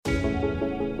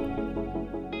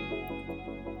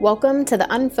Welcome to the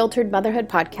Unfiltered Motherhood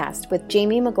podcast with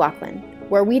Jamie McLaughlin,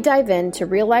 where we dive into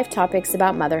real-life topics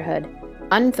about motherhood,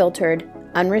 unfiltered,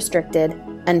 unrestricted,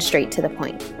 and straight to the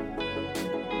point.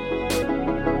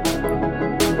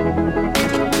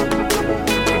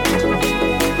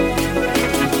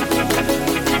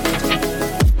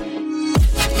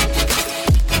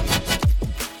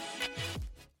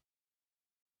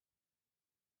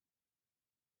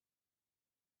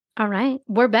 All right,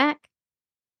 we're back.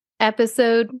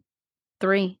 Episode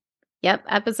 3. Yep,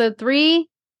 episode 3,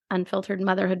 Unfiltered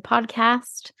Motherhood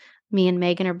podcast. Me and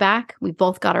Megan are back. We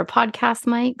both got our podcast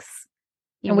mics.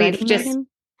 And we've just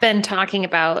been talking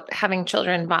about having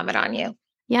children vomit on you.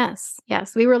 Yes.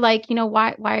 We were like,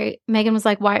 why Megan was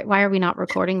like, why are we not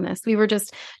recording this? We were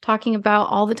just talking about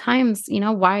all the times,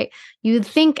 why you'd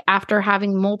think after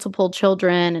having multiple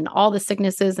children and all the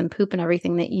sicknesses and poop and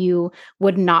everything that you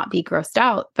would not be grossed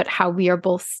out, but how we are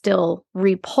both still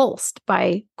repulsed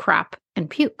by crap and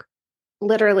puke.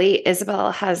 Literally,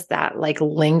 Isabel has that like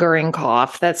lingering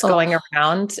cough that's going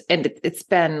around, and it's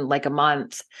been like a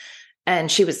month, and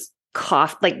she was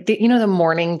coughed like, the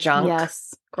morning junk.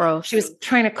 Yes. Gross. She was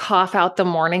trying to cough out the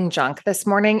morning junk this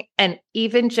morning. And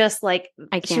even just like,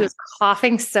 she was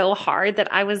coughing so hard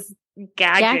that I was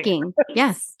gagging.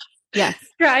 Yes.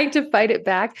 Trying to fight it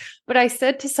back. But I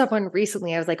said to someone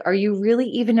recently, I was like, are you really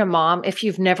even a mom if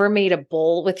you've never made a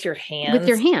bowl with your hands? With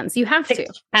your hands. You have to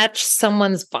catch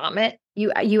someone's vomit.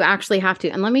 You actually have to.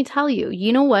 And let me tell you,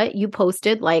 you know what? You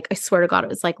posted, like, I swear to God, it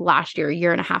was like last year, a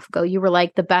year and a half ago. You were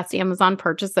like, the best Amazon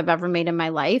purchase I've ever made in my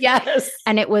life. Yes.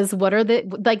 And it was, what are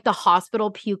the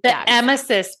hospital puke bags? The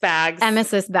emesis bags.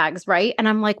 Emesis bags, right? And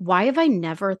I'm like, why have I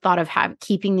never thought of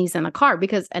keeping these in the car?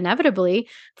 Because inevitably,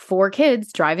 4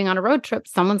 kids driving on a road trip,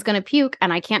 someone's going to puke.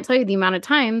 And I can't tell you the amount of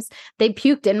times they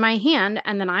puked in my hand.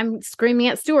 And then I'm screaming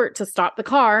at Stuart to stop the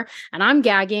car. And I'm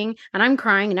gagging and I'm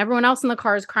crying. And everyone else in the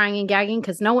car is crying and gagging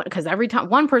because every time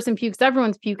one person pukes,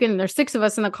 everyone's puking. And there's 6 of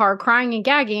us in the car crying and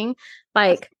gagging.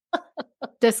 Like,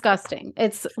 disgusting.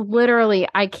 It's literally,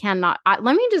 I cannot.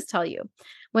 Let me just tell you,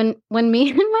 when me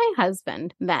and my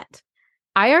husband met,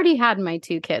 I already had my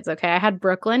 2 kids. Okay. I had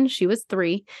Brooklyn. She was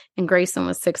 3 and Grayson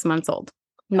was 6 months old.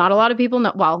 Not a lot of people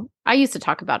know. Well, I used to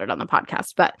talk about it on the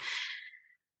podcast, but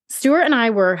Stuart and I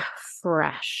were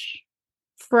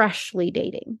freshly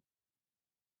dating.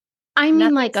 I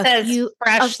mean, Nothing like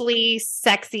freshly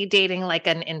sexy dating like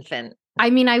an infant. I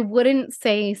mean, I wouldn't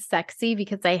say sexy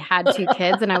because I had 2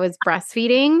 kids and I was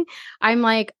breastfeeding. I'm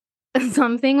like,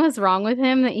 something was wrong with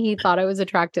him that he thought I was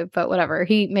attractive, but whatever.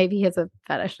 Maybe he has a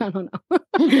fetish. I don't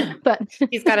know. But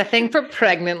he's got a thing for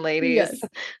pregnant ladies. Yes.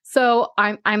 So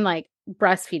I'm like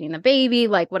breastfeeding the baby,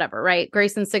 like whatever, right?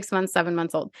 Grayson's 6 months, 7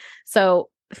 months old. So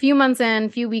a few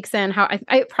weeks in,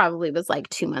 I probably was like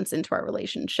 2 months into our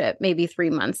relationship, maybe 3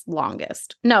 months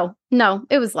longest. No,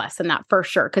 it was less than that for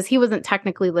sure. Cause he wasn't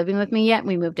technically living with me yet. And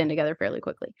we moved in together fairly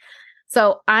quickly.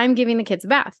 So I'm giving the kids a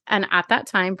bath. And at that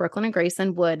time, Brooklyn and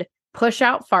Grayson would push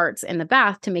out farts in the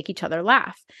bath to make each other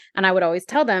laugh. And I would always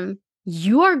tell them,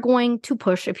 you are going to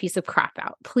push a piece of crap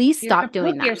out. Please stop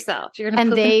doing that. Yourself.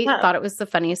 And they thought it was the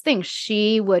funniest thing.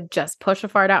 She would just push a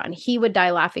fart out and he would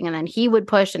die laughing. And then he would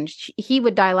push and he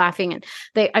would die laughing. And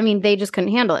they just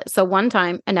couldn't handle it. So one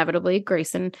time, inevitably,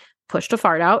 Grayson pushed a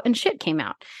fart out and shit came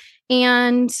out.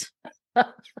 And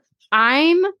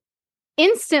I'm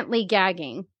instantly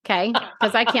gagging. Okay.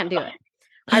 Because I can't do it.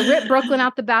 I ripped Brooklyn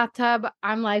out the bathtub.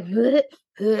 I'm like,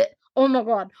 oh my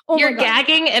God. You're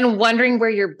gagging and wondering where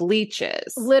your bleach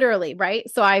is. Literally, right?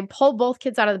 So I pulled both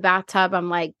kids out of the bathtub. I'm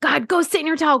like, God, go sit in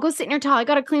your towel. Go sit in your towel. I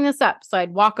got to clean this up. So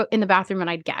I'd walk in the bathroom and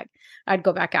I'd gag. I'd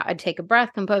go back out. I'd take a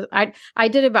breath, compose. I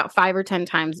did it about 5 or 10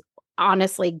 times,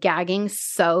 honestly, gagging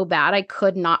so bad. I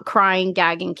could not, crying,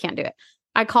 gagging, can't do it.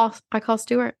 I call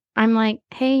Stuart. I'm like,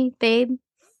 hey, babe.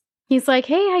 He's like,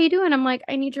 hey, how you doing? I'm like,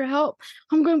 I need your help.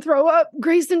 I'm going to throw up.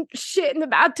 Grayson shit in the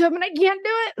bathtub and I can't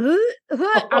do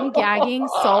it. I'm gagging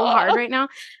so hard right now.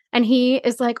 And he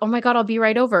is like, oh my God, I'll be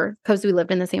right over. Because we lived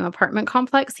in the same apartment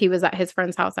complex. He was at his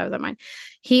friend's house. I was at mine.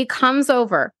 He comes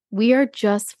over. We are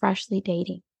just freshly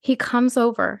dating. He comes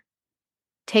over,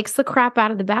 takes the crap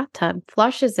out of the bathtub,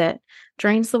 flushes it,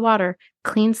 drains the water,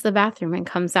 cleans the bathroom and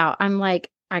comes out. I'm like,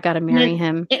 I got to marry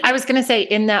him. I was going to say,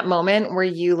 in that moment where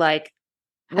you like,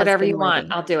 whatever you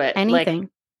want, I'll do it. Anything. Like,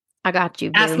 I got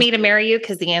you. Boo. Ask me to marry you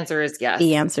because the answer is yes.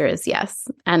 The answer is yes.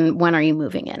 And when are you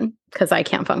moving in? Because I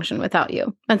can't function without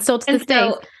you. And still to this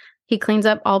day, he cleans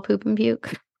up all poop and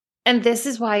puke. And this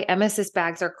is why emesis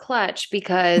bags are clutch,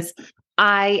 because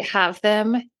I have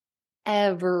them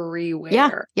everywhere. Yeah.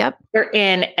 Yep. They're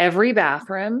in every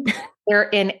bathroom. They're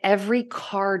in every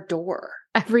car door.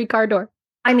 Every car door.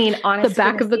 I mean, honestly, the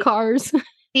back of the cars.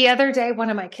 The other day, one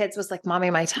of my kids was like, Mommy,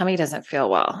 my tummy doesn't feel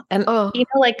well. And, Oh,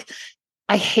 like,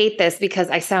 I hate this because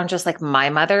I sound just like my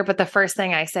mother. But the first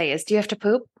thing I say is, do you have to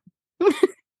poop?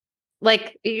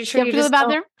 Like, are you sure you have you to go to just the don't?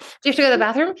 bathroom? Do you have to go to the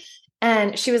bathroom?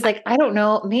 And she was like, I don't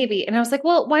know, maybe. And I was like,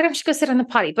 well, why don't you go sit on the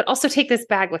potty, but also take this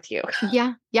bag with you?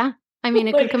 Yeah. Yeah. I mean,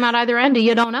 it could Like, come out either end.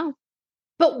 You don't know.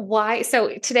 but why?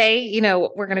 So today,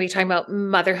 we're going to be talking about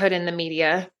motherhood in the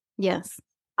media. Yes.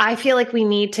 I feel like we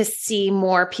need to see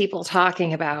more people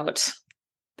talking about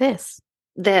This,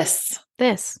 this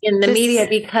this, in the this. media,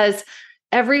 because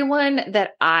everyone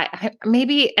that I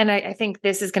think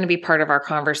this is going to be part of our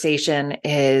conversation,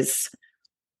 is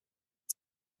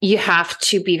you have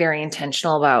to be very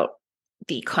intentional about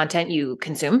the content you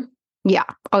consume. Yeah.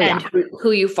 Oh, And yeah.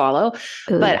 who you follow.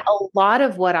 Oh, But yeah. a lot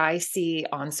of what I see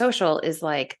on social is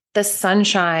like the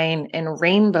sunshine and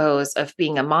rainbows of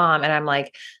being a mom. And I'm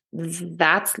like,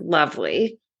 that's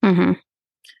lovely. Mm-hmm.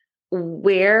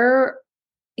 Where,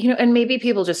 and maybe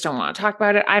people just don't want to talk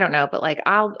about it. I don't know, but like,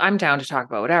 I'm down to talk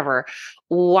about whatever.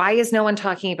 Why is no one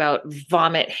talking about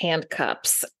vomit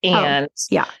handcuffs and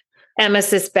Yeah.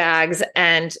 emesis bags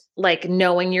and like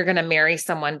knowing you're going to marry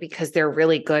someone because they're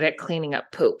really good at cleaning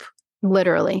up poop?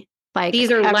 Literally. Like,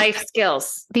 These are life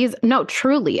skills. No,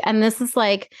 truly. And this is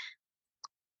like,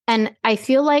 and I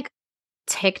feel like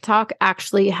TikTok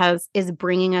actually is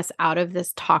bringing us out of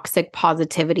this toxic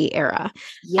positivity era.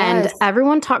 Yes. And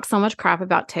everyone talks so much crap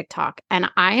about TikTok. And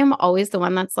I am always the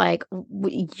one that's like,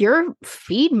 your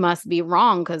feed must be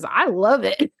wrong because I love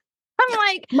it. I'm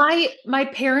like, my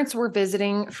parents were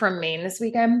visiting from Maine this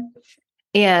weekend,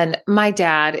 and my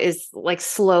dad is like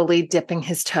slowly dipping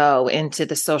his toe into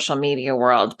the social media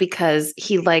world because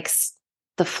he likes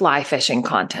the fly fishing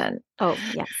content. oh,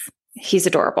 yes. He's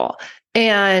adorable.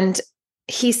 And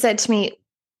he said to me,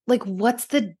 like, what's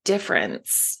the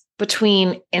difference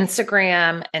between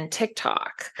Instagram and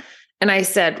TikTok? And I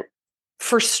said,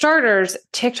 for starters,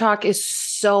 TikTok is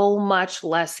so much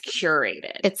less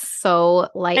curated. It's so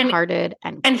lighthearted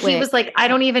and quick. He was like, I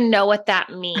don't even know what that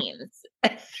means.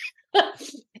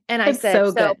 And I said,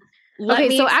 so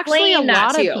actually a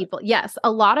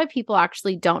lot of people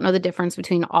actually don't know the difference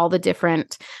between all the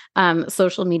different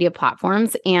social media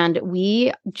platforms. And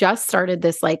we just started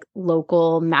this like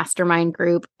local mastermind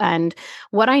group. And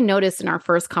what I noticed in our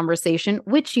first conversation,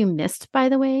 which you missed, by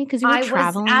the way, because you were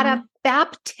traveling. Was at a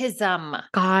baptism.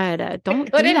 God, don't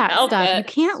do that stuff. You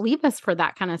can't leave us for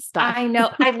that kind of stuff. I know.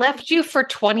 I left you for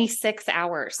 26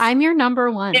 hours. I'm your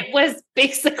number one. It was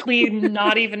basically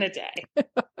not even a day.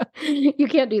 You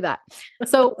can't do that.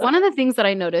 So one of the things that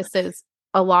I noticed is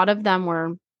a lot of them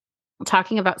were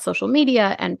talking about social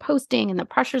media and posting and the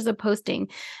pressures of posting.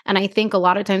 And I think a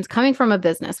lot of times coming from a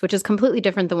business, which is completely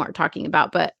different than what we're talking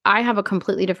about, but I have a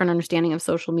completely different understanding of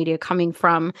social media coming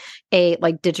from a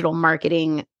like digital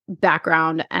marketing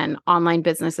background and online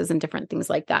businesses and different things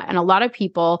like that. And a lot of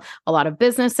people, a lot of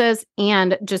businesses,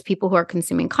 and just people who are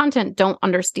consuming content don't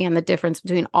understand the difference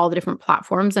between all the different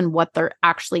platforms and what they're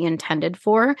actually intended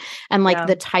for and like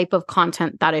the type of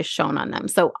content that is shown on them.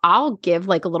 So I'll give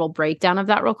like a little breakdown of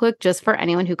that real quick, just for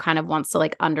anyone who kind of wants to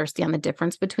like understand the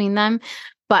difference between them.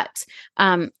 But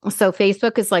so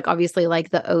Facebook is like obviously like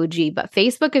the OG, but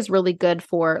Facebook is really good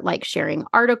for like sharing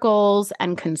articles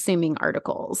and consuming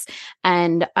articles.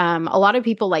 And a lot of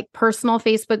people like personal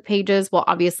Facebook pages will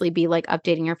obviously be like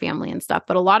updating your family and stuff.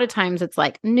 But a lot of times it's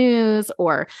like news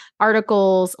or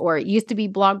articles, or it used to be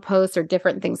blog posts or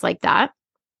different things like that.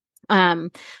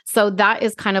 So that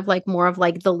is kind of like more of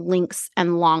like the links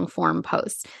and long form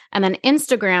posts. And then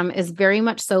Instagram is very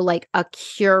much so like a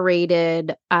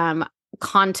curated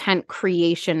content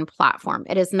creation platform.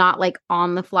 It is not like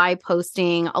on the fly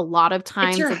posting. A lot of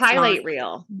times it's your highlight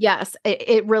reel. Yes,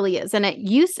 it really is. And it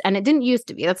didn't used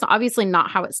to be. That's obviously not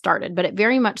how it started, but it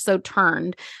very much so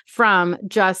turned from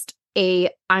just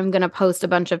I'm going to post a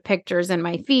bunch of pictures in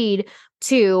my feed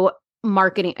to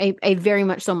marketing, a very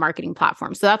much so marketing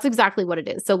platform. So that's exactly what it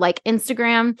is. So like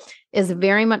Instagram is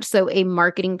very much so a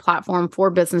marketing platform for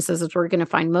businesses, as we're going to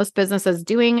find most businesses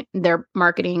doing their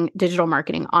marketing, digital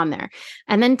marketing on there.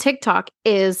 And then TikTok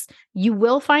you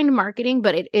will find marketing,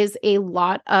 but it is a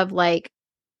lot of like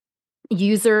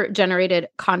user generated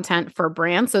content for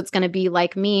brands. So it's going to be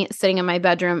like me sitting in my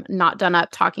bedroom, not done up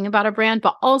talking about a brand,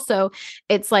 but also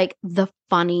it's like the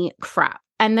funny crap.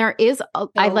 And there is,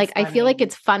 So I feel like funny.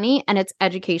 it's funny and it's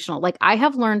educational. Like I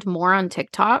have learned more on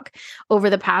TikTok over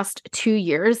the past 2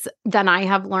 years than I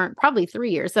have learned, probably 3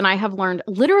 years, than I have learned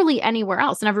literally anywhere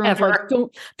else. And everyone's like, Ever.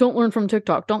 don't learn from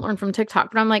TikTok. Don't learn from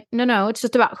TikTok. But I'm like, no, it's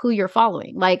just about who you're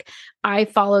following. Like I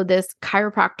follow this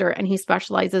chiropractor and he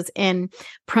specializes in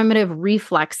primitive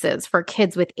reflexes for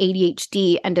kids with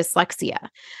ADHD and dyslexia.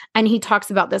 And he talks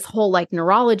about this whole like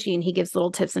neurology and he gives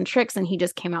little tips and tricks. And he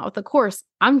just came out with a course.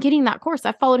 I'm getting that course.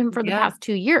 I followed him for the past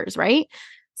 2 years, right?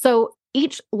 So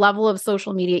each level of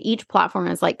social media, each platform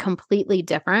is like completely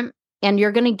different. And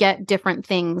you're going to get different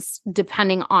things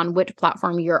depending on which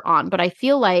platform you're on. But I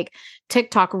feel like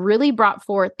TikTok really brought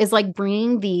forth is like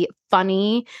bringing the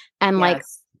funny and like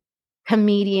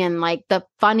comedian, like the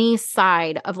funny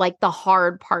side of like the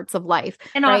hard parts of life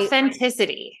And right?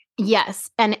 authenticity. Yes.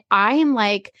 And I am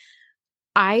like,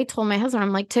 I told my husband,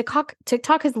 I'm like, TikTok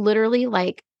has literally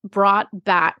like brought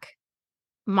back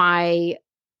my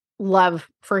love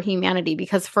for humanity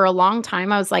because for a long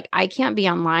time I was like, I can't be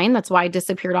online. That's why I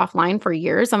disappeared offline for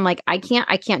years. I'm like, I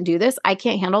can't do this. I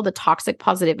can't handle the toxic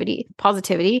positivity.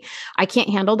 I can't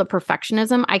handle the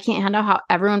perfectionism. I can't handle how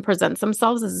everyone presents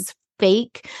themselves as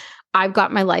fake. I've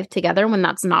got my life together when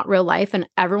that's not real life and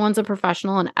everyone's a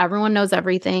professional and everyone knows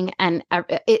everything. And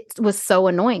it was so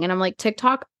annoying. And I'm like,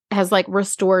 TikTok has like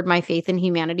restored my faith in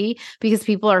humanity because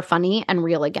people are funny and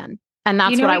real again. And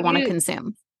that's what I want to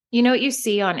consume. You know what you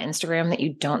see on Instagram that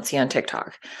you don't see on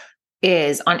TikTok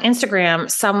is on Instagram,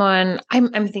 someone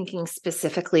I'm thinking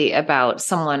specifically about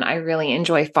someone I really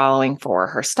enjoy following for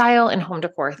her style and home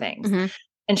decor things. Mm-hmm.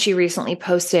 And she recently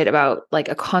posted about like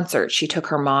a concert she took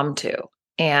her mom to.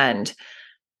 And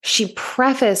she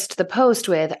prefaced the post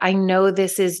with, I know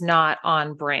this is not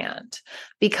on brand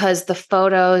because the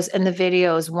photos and the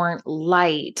videos weren't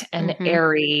light and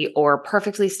airy or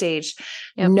perfectly staged.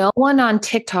 Yep. No one on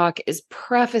TikTok is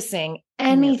prefacing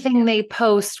anything they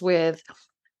post with,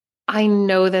 I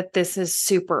know that this is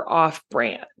super off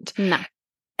brand. No.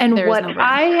 And what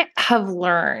I have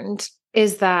learned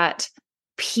is that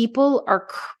people are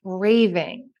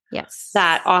craving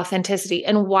that authenticity.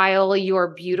 And while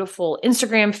your beautiful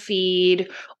Instagram feed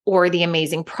or the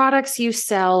amazing products you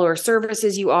sell or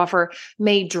services you offer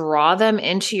may draw them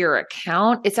into your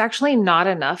account, it's actually not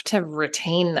enough to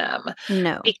retain them.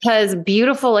 No. Because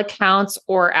beautiful accounts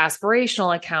or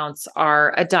aspirational accounts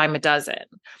are a dime a dozen.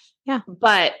 Yeah.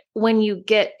 But when you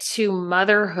get to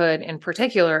motherhood in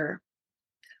particular,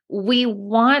 we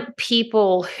want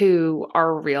people who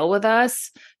are real with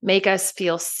us, make us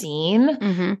feel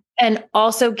seen, and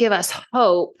also give us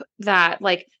hope that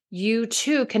like you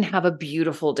too can have a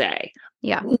beautiful day.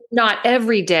 Yeah. Not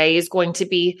every day is going to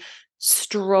be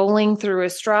strolling through a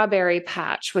strawberry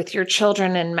patch with your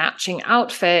children in matching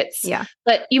outfits. Yeah.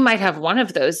 But you might have one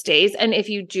of those days. And if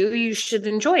you do, you should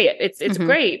enjoy it. It's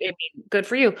great. I mean, good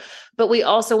for you. But we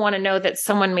also want to know that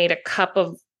someone made a cup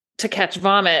of to catch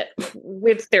vomit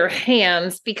with their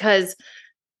hands because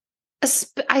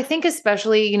I think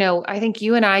especially, I think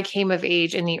you and I came of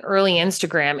age in the early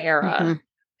Instagram era.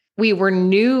 We were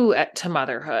new to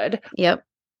motherhood. Yep.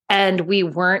 And we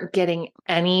weren't getting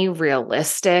any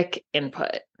realistic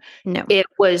input. No. It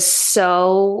was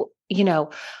so,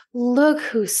 look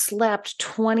who slept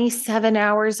 27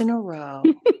 hours in a row.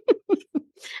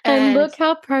 And look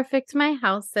how perfect my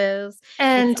house is.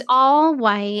 And it's all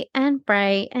white and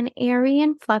bright and airy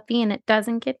and fluffy and it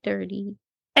doesn't get dirty.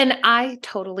 And I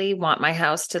totally want my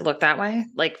house to look that way,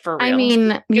 like for real. I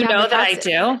mean, you know that I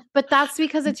do. But that's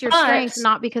because it's your strength,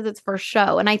 not because it's for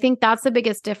show. And I think that's the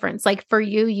biggest difference. Like for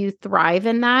you, you thrive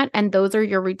in that. And those are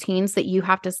your routines that you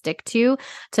have to stick to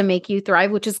make you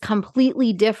thrive, which is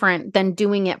completely different than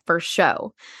doing it for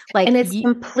show. And it's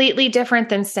completely different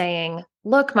than saying,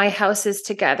 look, my house is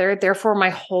together, therefore my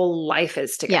whole life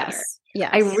is together. Yes.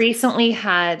 I recently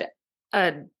had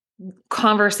a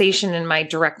conversation in my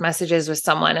direct messages with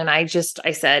someone. And I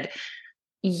said,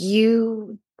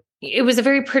 it was a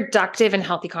very productive and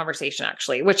healthy conversation,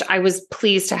 actually, which I was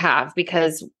pleased to have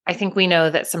because I think we know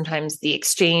that sometimes the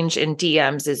exchange in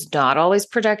DMs is not always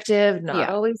productive, not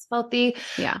always healthy.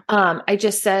 Yeah. I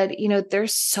just said,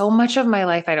 there's so much of my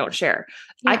life I don't share.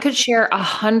 Yeah. I could share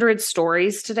 100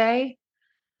 stories today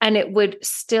and it would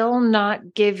still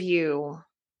not give you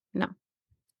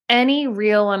any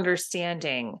real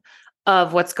understanding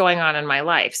of what's going on in my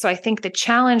life. So I think the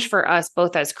challenge for us,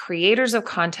 both as creators of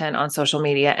content on social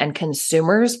media and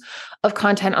consumers of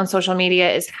content on social media,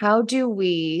 is how do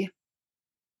we,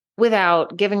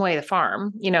 without giving away the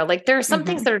farm, like there are some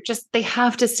things that are just, they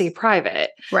have to stay private.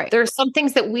 Right. There are some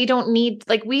things that we don't need,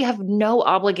 like we have no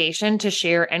obligation to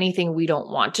share anything we don't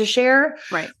want to share.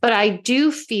 Right. But I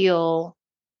do feel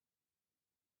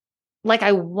like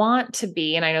I want to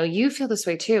be, and I know you feel this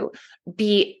way too,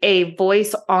 be a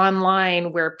voice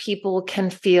online where people can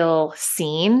feel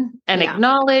seen and Yeah.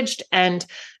 acknowledged, and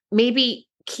maybe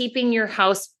keeping your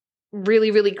house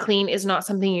really, really clean is not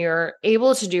something you're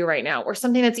able to do right now, or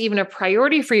something that's even a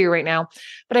priority for you right now.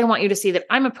 But I want you to see that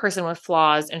I'm a person with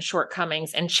flaws and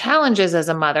shortcomings and challenges as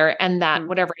a mother, and that Mm.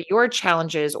 whatever your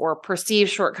challenges or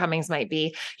perceived shortcomings might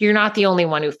be, you're not the only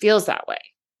one who feels that way.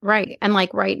 Right. And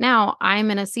like right now, I'm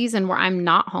in a season where I'm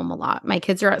not home a lot. My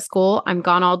kids are at school. I'm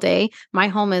gone all day. My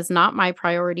home is not my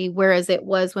priority, whereas it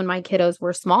was when my kiddos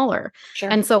were smaller. Sure.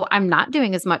 And so I'm not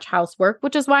doing as much housework,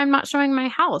 which is why I'm not showing my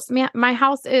house. My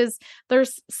house is,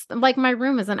 like, my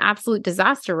room is an absolute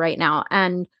disaster right now.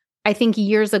 And I think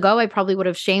years ago, I probably would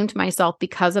have shamed myself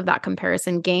because of that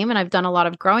comparison game. And I've done a lot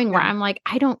of growing where I'm like,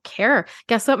 I don't care.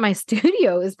 Guess what? My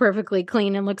studio is perfectly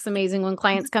clean and looks amazing when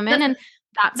clients come in. And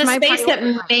that's The my space that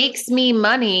priority. makes me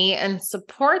money and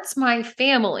supports my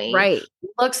family Right.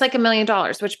 looks like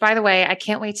 $1,000,000, which, by the way, I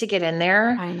can't wait to get in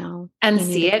there I know. and You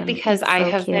need see to it, come. because It's I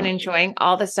so have been cute. enjoying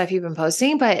all the stuff you've been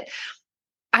posting. But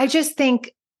I just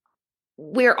think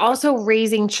we're also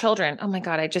raising children. Oh my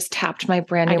God, I just tapped my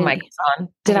brand I new didn't microphone. I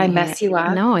Did I didn't hear it. mess you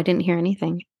up? No, I didn't hear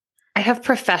anything. I have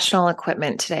professional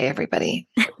equipment today, everybody.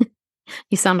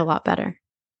 You sound a lot better.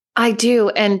 I do.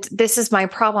 And this is my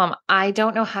problem. I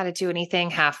don't know how to do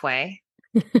anything halfway.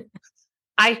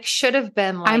 I should have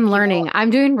been like, I'm learning. I'm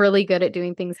doing really good at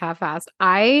doing things half-assed.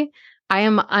 I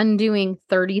am undoing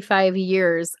 35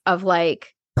 years of,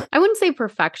 like, I wouldn't say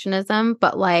perfectionism,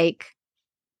 but like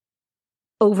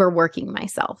overworking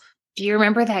myself. do you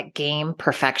remember that game,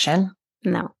 Perfection?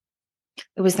 No.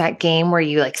 It was that game where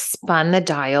you like spun the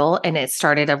dial and it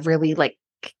started a really like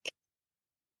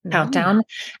No. countdown,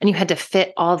 and you had to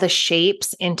fit all the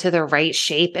shapes into the right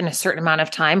shape in a certain amount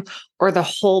of time, or the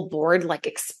whole board like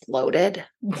exploded.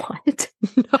 What?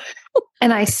 No.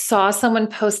 And I saw someone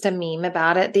post a meme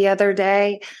about it the other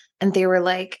day, and they were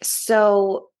like,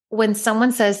 so when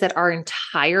someone says that our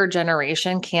entire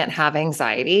generation can't have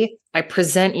anxiety, I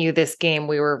present you this game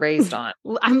we were raised on.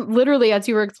 I'm literally, as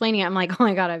you were explaining it, I'm like, oh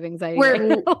my God, I have anxiety right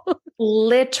Where now.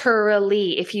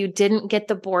 literally, if you didn't get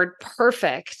the board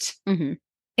perfect, Mhm.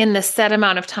 in the set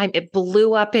amount of time, it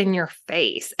blew up in your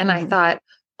face. And I Mhm. thought,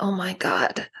 oh my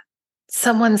God,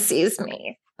 someone sees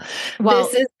me. Well,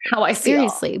 This is how I feel.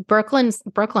 seriously, Brooklyn,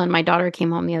 my daughter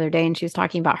came home the other day and she was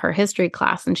talking about her history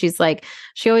class. And she's like,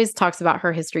 she always talks about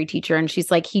her history teacher. And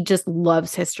she's like, he just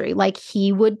loves history. Like,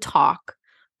 he would talk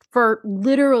for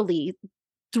literally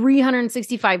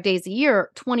 365 days a year,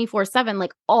 24/7,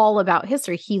 like all about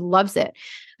history. He loves it.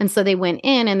 And so they went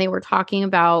in and they were talking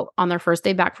about, on their first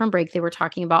day back from break, they were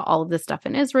talking about all of this stuff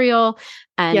in Israel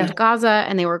and Yeah. Gaza,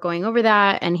 and they were going over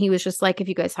that. And he was just like, if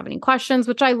you guys have any questions,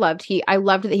 which I loved. I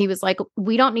loved that he was like,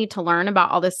 we don't need to learn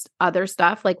about all this other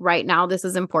stuff. Like, right now, this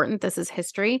is important. This is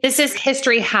history. This is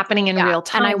history happening in real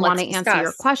time. And I want to Let's answer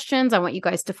your discuss. questions. I want you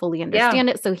guys to fully understand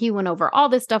it. So he went over all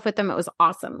this stuff with them. It was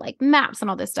awesome, like maps and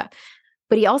all this stuff.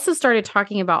 But he also started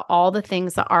talking about all the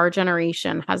things that our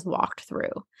generation has walked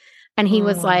through. And he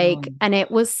was like, and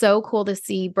it was so cool to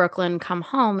see Brooklyn come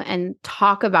home and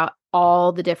talk about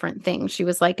all the different things. She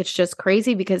was like, it's just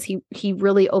crazy because he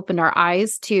really opened our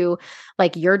eyes to,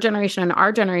 like, your generation and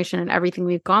our generation and everything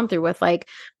we've gone through with, like,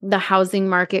 the housing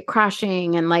market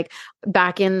crashing and like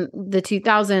back in the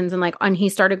 2000s, and like, and he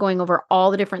started going over all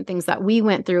the different things that we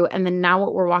went through. And then now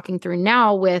what we're walking through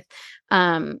now with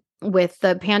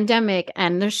the pandemic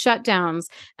and the shutdowns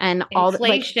and all the,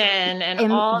 like, inflation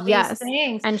and all these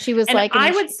things. And she was and like, I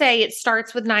would say it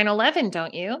starts with 9/11,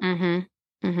 don't you?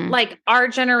 Like our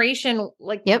generation,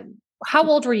 like, Yep. how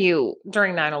old were you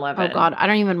during Oh 9/11? God, I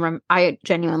don't even remember. I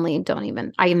genuinely don't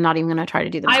even. I am not even going to try to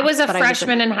do the math. I was a but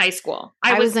freshman in high school.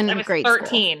 I was in grade school.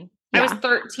 13. Yeah. I was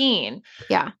 13.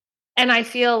 Yeah. And I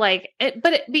feel like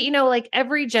but you know, like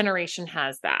every generation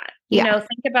has that. You Yeah. know,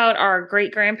 think about our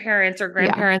great grandparents or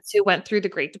grandparents who went through the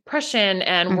Great Depression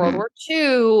and World War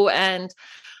II.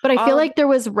 But I feel like there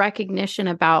was recognition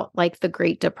about, like, the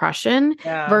Great Depression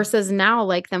versus now,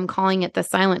 like, them calling it the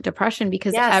silent depression,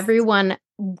 because everyone,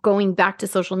 going back to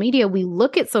social media, we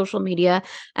look at social media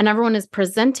and everyone is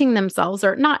presenting themselves,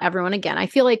 or not everyone, again, I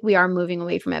feel like we are moving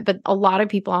away from it, but a lot of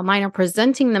people online are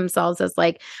presenting themselves as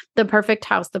like the perfect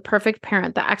house, the perfect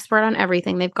parent, the expert on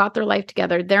everything. They've got their life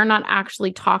together. They're not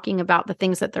actually talking about the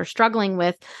things that they're struggling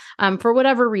with, for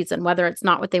whatever reason, whether it's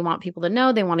not what they want people to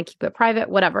know, they want to keep it private,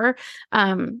 whatever.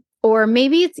 Or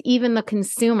maybe it's even the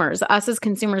consumers, us as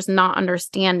consumers, not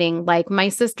understanding. Like my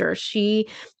sister, she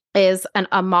is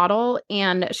a model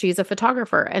and she's a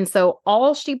photographer. And so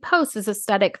all she posts is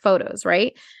aesthetic photos,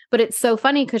 right? But it's so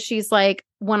funny because she's like,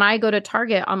 when I go to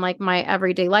Target on like my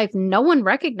everyday life, no one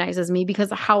recognizes me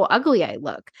because of how ugly I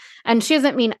look. And she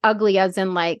doesn't mean ugly as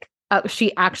in like,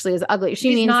 she actually is ugly.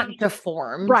 She's means not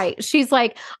deformed. Right. She's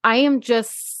like, I am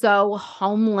just so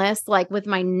homeless, like with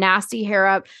my nasty hair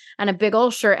up and a big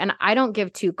old shirt. And I don't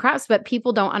give two craps, but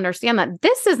people don't understand that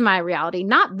this is my reality,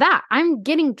 not that. I'm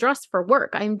getting dressed for work.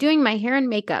 I'm doing my hair and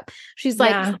makeup. She's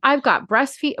like, I've got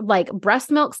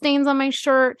breast milk stains on my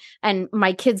shirt and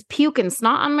my kids puke and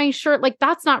snot on my shirt. Like,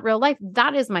 that's not real life.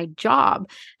 That is my job.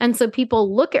 And so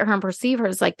people look at her and perceive her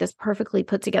as like this perfectly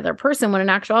put together person, when in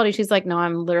actuality, she's like, no,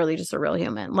 I'm literally just a real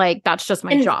human. Like, that's just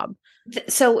my job.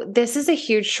 So this is a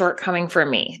huge shortcoming for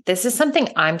me. This is something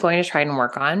I'm going to try and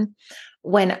work on.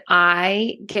 When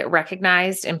I get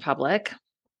recognized in public,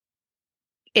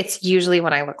 it's usually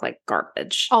when I look like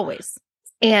garbage. Always.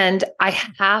 And I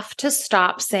have to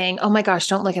stop saying, oh my gosh,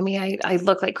 don't look at me. I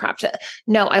look like crap.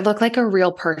 No, I look like a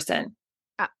real person.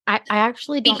 I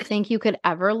actually don't think you could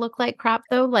ever look like crap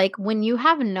though. Like when you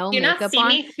have no makeup on. Do you not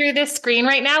see me through this screen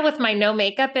right now with my no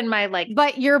makeup and my like.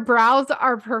 But your brows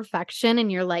are perfection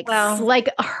and you're like, like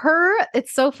her.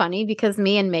 It's so funny because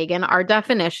me and Megan, our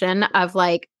definition of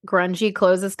like grungy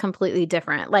clothes is completely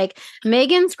different. Like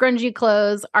Megan's grungy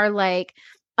clothes are like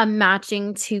a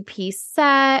matching 2-piece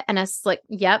set and a slick.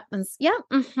 Yep.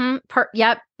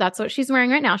 Yep. That's what she's wearing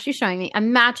right now. She's showing me a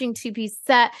matching 2-piece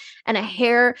set and a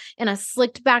hair in a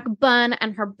slicked back bun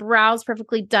and her brows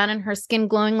perfectly done and her skin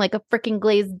glowing like a freaking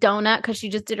glazed donut because she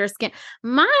just did her skin.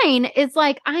 Mine is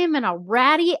like, I am in a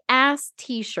ratty ass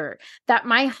t-shirt that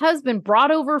my husband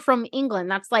brought over from England.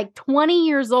 That's like 20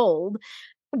 years old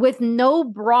with no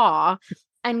bra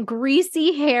and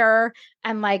greasy hair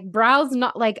and like brows,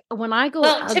 not like when I go.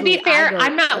 Well, ugly, to be fair,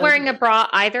 I'm not wearing a bra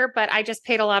either, but I just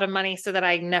paid a lot of money so that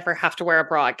I never have to wear a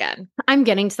bra again. I'm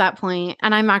getting to that point,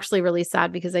 and I'm actually really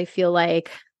sad because I feel like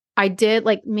I did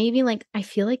like maybe like I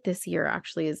feel like this year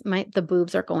actually is the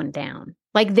boobs are going down.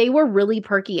 Like they were really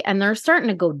perky and they're starting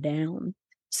to go down.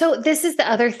 So this is the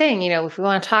other thing, if we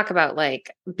want to talk about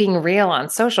like being real on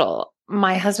social,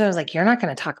 my husband was like, you're not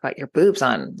going to talk about your boobs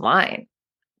online.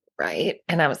 Right.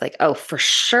 And I was like, oh, for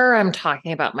sure. I'm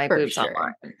talking about my boobs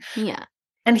online. Yeah.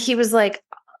 And he was like,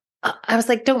 I was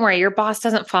like, don't worry. Your boss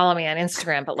doesn't follow me on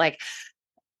Instagram, but like,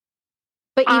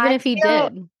 but even if he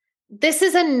did, this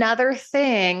is another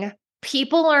thing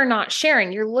people are not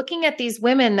sharing. You're looking at these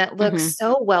women that look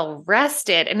so well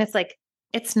rested. And it's like,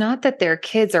 it's not that their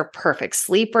kids are perfect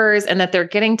sleepers and that they're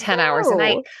getting 10 hours a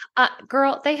night.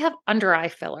 Girl, they have under eye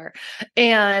filler.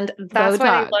 And that's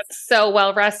why they look so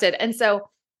well rested. And so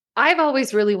I've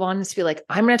always really wanted to be like,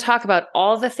 I'm going to talk about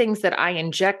all the things that I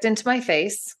inject into my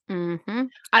face.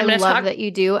 I love that you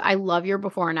do. I love your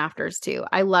before and afters too.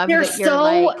 I love that you're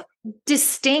so like,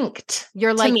 distinct.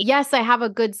 You're like, yes, I have a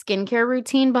good skincare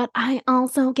routine, but I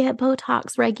also get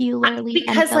Botox regularly.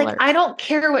 Because like, I don't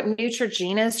care what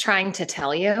Neutrogena is trying to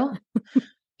tell you.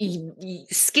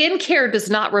 Skincare does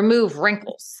not remove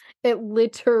wrinkles. It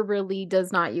literally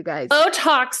does not, you guys.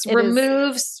 Botox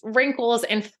removes wrinkles,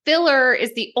 and filler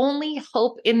is the only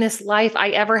hope in this life I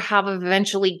ever have of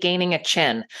eventually gaining a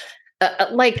chin.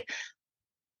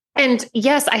 And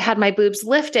yes, I had my boobs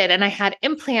lifted and I had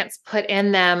implants put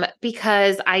in them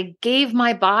because I gave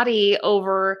my body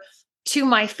over to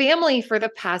my family for the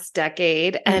past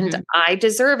decade and I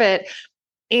deserve it.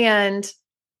 And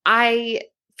I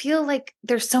feel like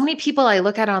there's so many people I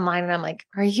look at online and I'm like,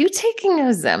 are you taking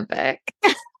Ozempic?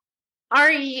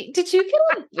 Did you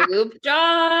get a boob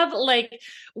job? Like,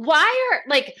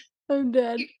 I'm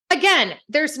dead. Again,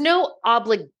 there's no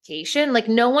obligation. Like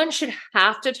no one should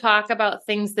have to talk about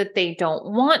things that they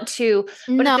don't want to.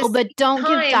 But don't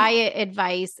give diet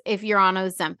advice if you're on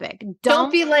Ozempic.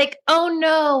 Don't be like, oh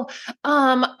no,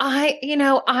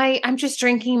 I'm just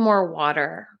drinking more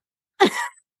water.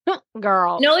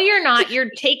 Girl. No, you're not.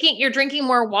 You're drinking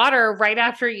more water right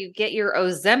after you get your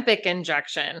Ozempic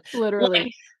injection.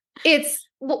 Literally.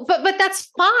 But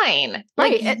that's fine.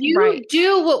 Right. Like you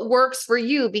do what works for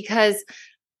you because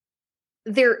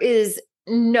there is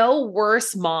no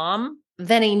worse mom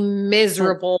than a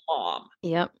miserable mom.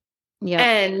 Yep.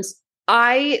 And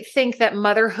I think that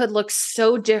motherhood looks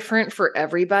so different for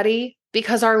everybody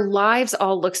because our lives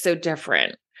all look so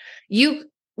different.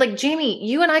 Like Jamie,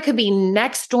 you and I could be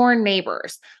next door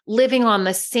neighbors, living on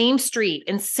the same street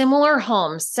in similar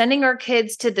homes, sending our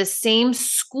kids to the same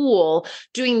school,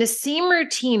 doing the same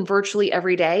routine virtually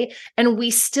every day, and we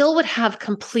still would have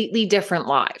completely different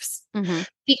lives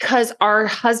because our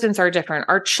husbands are different,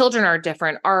 our children are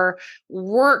different, our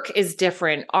work is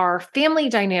different, our family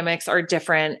dynamics are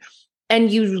different. And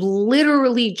you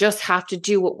literally just have to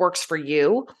do what works for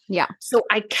you. Yeah. So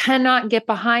I cannot get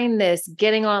behind this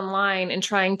getting online and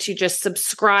trying to just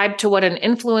subscribe to what an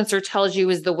influencer tells you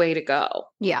is the way to go.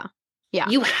 Yeah. Yeah.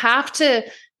 You have to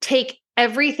take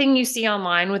everything you see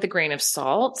online with a grain of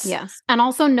salt. Yes. And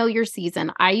also know your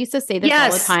season. I used to say this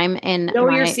all the time know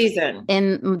your season.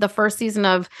 In the first season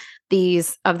of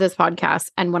this podcast.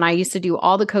 And when I used to do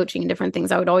all the coaching and different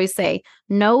things, I would always say,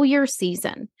 know your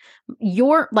season.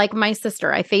 You're like my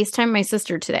sister. I FaceTimed my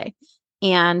sister today.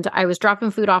 And I was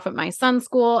dropping food off at my son's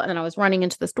school, and then I was running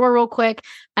into the store real quick.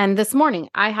 And this morning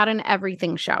I had an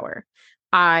everything shower.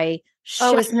 I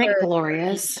isn't it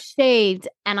glorious? Shaved,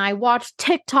 and I watched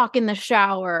TikTok in the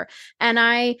shower, and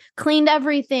I cleaned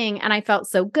everything, and I felt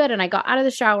so good. And I got out of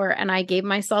the shower, and I gave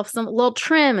myself some little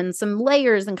trim and some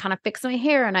layers and kind of fixed my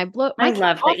hair. And I love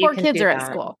all four kids are at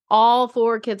school. All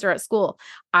 4 kids are at school.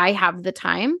 I have the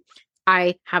time.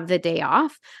 I have the day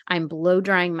off. I'm blow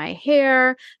drying my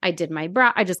hair. I did my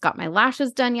brow. I just got my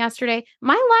lashes done yesterday.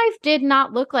 My life did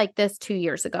not look like this 2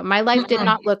 years ago. My life did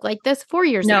not look like this 4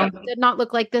 years ago. It did not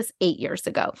look like this 8 years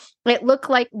ago. It looks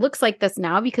like this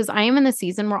now because I am in the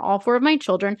season where all 4 of my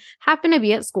children happen to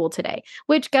be at school today,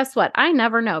 which guess what? I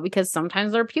never know because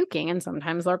sometimes they're puking and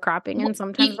sometimes they're crapping and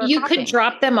sometimes you could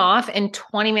drop them off and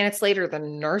 20 minutes later, the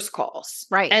nurse calls.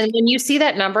 Right. And when you see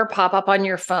that number pop up on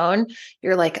your phone,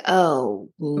 you're like, oh,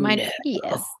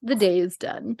 yes, the day is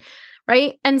done.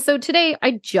 Right. And so today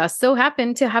I just so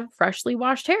happened to have freshly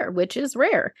washed hair, which is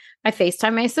rare. I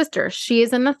FaceTime my sister. She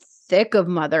is in the thick of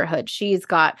motherhood. She's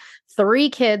got 3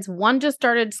 kids. One just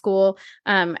started school.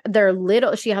 They're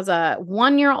little. She has a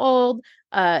 1-year-old,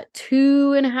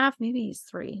 2.5, maybe he's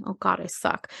 3. Oh God, I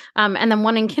suck. And then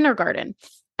one in kindergarten.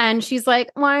 And she's like,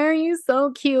 why are you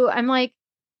so cute? I'm like,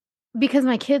 because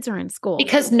my kids are in school.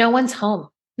 Because no one's home.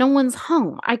 No one's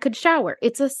home. I could shower.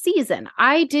 It's a season.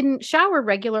 I didn't shower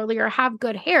regularly or have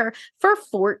good hair for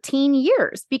 14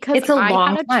 years because I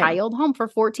had a child home for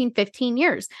 14, 15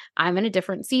 years. I'm in a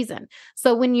different season.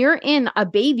 So when you're in a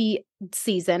baby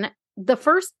season, the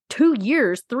first 2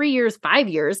 years, 3 years, 5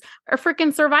 years are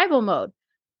freaking survival mode.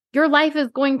 Your life is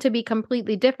going to be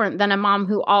completely different than a mom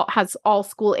who has all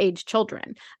school age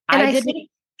children. And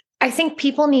I think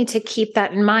people need to keep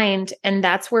that in mind. And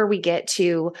that's where we get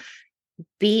to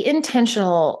be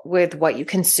intentional with what you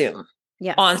consume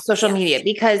on social media,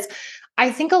 because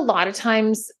I think a lot of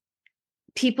times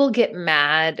people get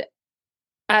mad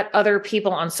at other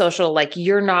people on social, like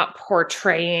you're not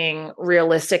portraying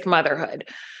realistic motherhood.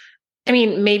 I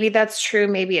mean, maybe that's true,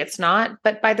 maybe it's not,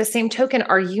 but by the same token,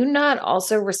 are you not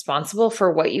also responsible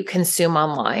for what you consume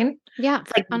online? Yeah.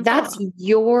 Like that's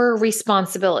your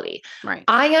responsibility. Right.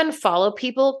 I unfollow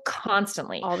people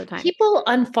constantly. All the time. People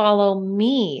unfollow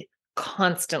me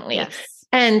constantly. Yes.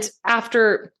 And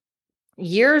after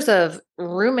years of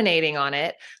ruminating on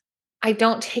it, I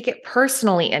don't take it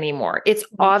personally anymore. It's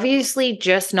obviously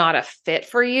just not a fit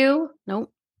for you.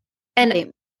 Nope.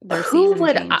 And who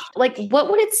would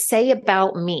what would it say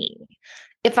about me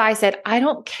if I said, I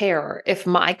don't care if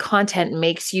my content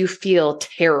makes you feel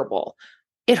terrible.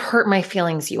 It hurt my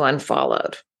feelings you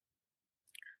unfollowed.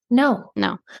 No.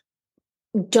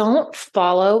 Don't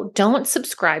follow, don't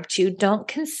subscribe to, don't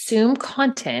consume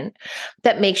content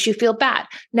that makes you feel bad.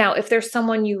 Now, if there's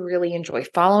someone you really enjoy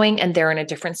following and they're in a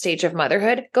different stage of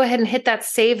motherhood, go ahead and hit that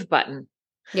save button.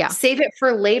 Yeah. Save it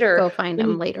for later. Go find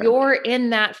them later. You're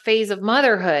in that phase of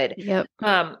motherhood. Yep.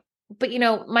 But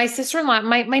my sister-in-law,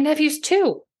 my nephews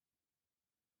too.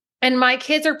 And my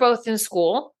kids are both in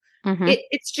school. Mm-hmm.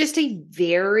 It's just a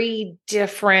very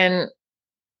different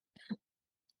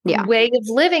way of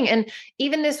living. And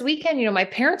even this weekend, my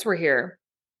parents were here.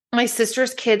 My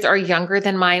sister's kids are younger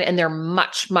than mine, and they're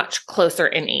much, much closer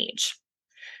in age.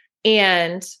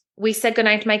 And we said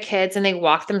goodnight to my kids and they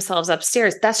walked themselves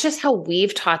upstairs. That's just how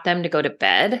we've taught them to go to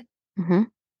bed. Mm-hmm.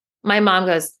 My mom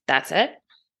goes, that's it.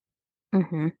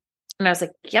 Mm-hmm. And I was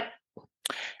like, yep.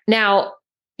 Now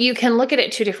you can look at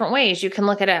it 2 different ways. You can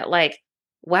look at it like,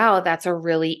 wow, that's a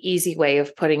really easy way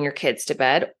of putting your kids to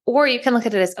bed. Or you can look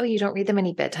at it as, oh, you don't read them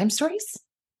any bedtime stories?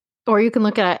 Or you can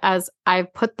look at it as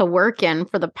I've put the work in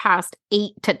for the past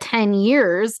 8 to 10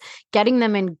 years, getting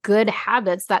them in good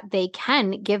habits that they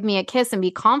can give me a kiss and be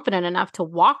confident enough to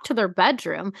walk to their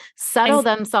bedroom, settle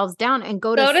themselves down and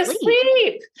go to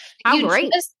sleep. How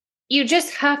great. You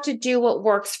just have to do what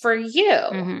works for you.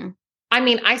 Mm-hmm. I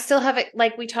mean, I still have it,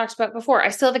 like we talked about before, I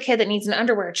still have a kid that needs an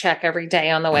underwear check every day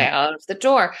on the way out of the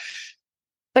door.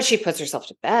 but she puts herself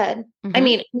to bed. I Mm-hmm.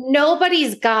 mean,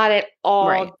 nobody's got it Right.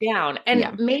 all down. And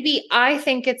Yeah. maybe I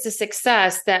think it's a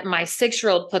success that my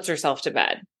 6-year-old puts herself to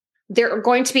bed. There are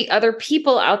going to be other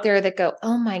people out there that go,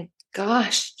 oh my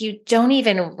gosh, you don't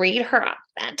even read her a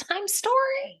bedtime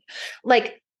story.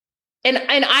 Like, and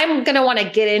I'm going to want to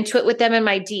get into it with them in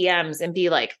my DMs and be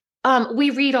like, we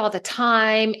read all the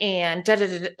time and da, da,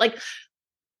 da, da. Like,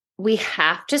 we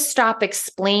have to stop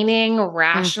explaining, Mm-hmm.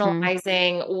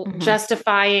 rationalizing, Mm-hmm.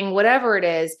 justifying, whatever it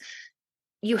is.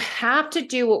 You have to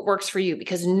do what works for you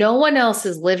because no one else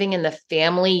is living in the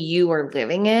family you are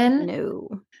living in.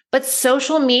 No. But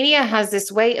social media has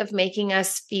this way of making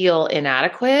us feel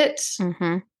inadequate.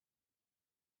 Mm-hmm.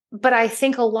 But I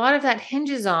think a lot of that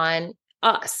hinges on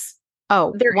us.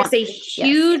 Oh, There is one. a Yes.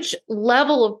 huge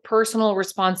level of personal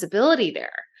responsibility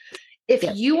there. If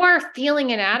Yes. you are feeling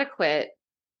inadequate,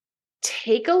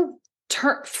 take a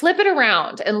turn, flip it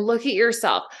around and look at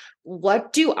yourself.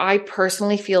 What do I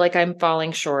personally feel like I'm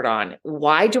falling short on?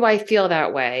 Why do I feel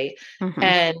that way? Mm-hmm.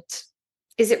 And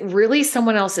is it really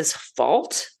someone else's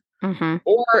fault? Mm-hmm.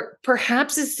 Or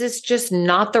perhaps is this just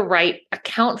not the right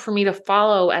account for me to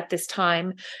follow at this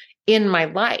time in my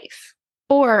life?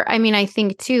 Or, I mean, I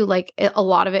think too, like a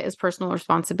lot of it is personal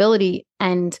responsibility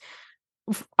and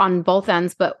on both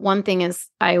ends. But one thing is,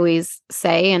 I always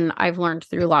say, and I've learned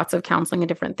through lots of counseling and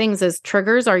different things, is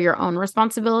triggers are your own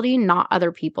responsibility, not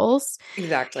other people's.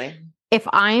 Exactly. If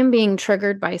I am being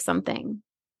triggered by something,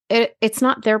 it's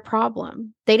not their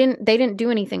problem. They didn't do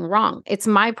anything wrong. It's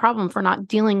my problem for not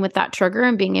dealing with that trigger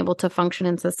and being able to function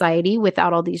in society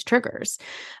without all these triggers.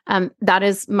 That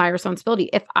is my responsibility.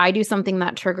 If I do something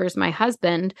that triggers my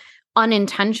husband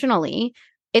unintentionally,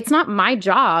 it's not my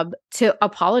job to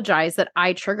apologize that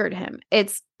I triggered him.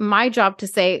 It's my job to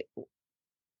say,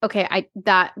 okay,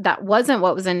 that wasn't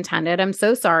what was intended. I'm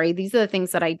so sorry. These are the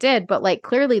things that I did, but like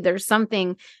clearly there's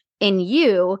something in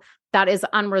you that is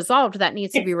unresolved that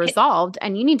needs to be resolved,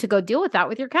 and you need to go deal with that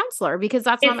with your counselor because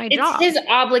that's not my It's job. his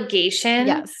obligation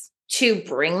Yes. to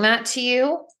bring that to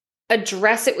you,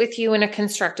 address it with you in a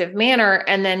constructive manner,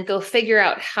 and then go figure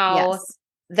out how Yes.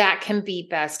 that can be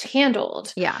best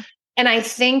handled. Yeah. And I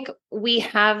think we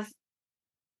have,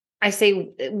 I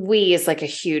say we is like a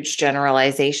huge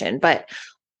generalization, but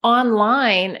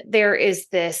online, there is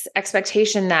this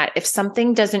expectation that if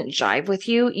something doesn't jive with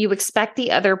you, you expect the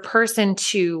other person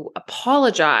to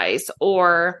apologize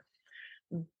or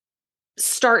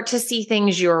start to see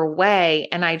things your way.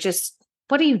 And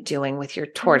what are you doing with your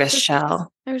tortoise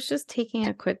shell? I was just taking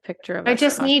a quick picture of us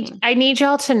talking. I need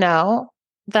y'all to know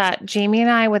that Jamie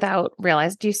and I, without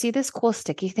realize, do you see this cool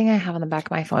sticky thing I have on the back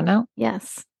of my phone now?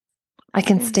 Yes. I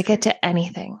can stick it to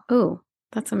anything. Oh,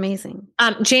 that's amazing.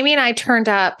 Jamie and I turned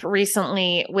up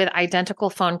recently with identical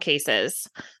phone cases,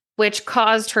 which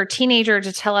caused her teenager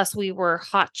to tell us we were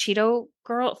hot Cheeto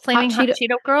girls.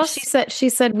 She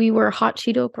said we were hot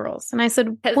Cheeto girls. And I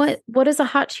said, what is a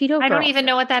hot Cheeto girl? I don't even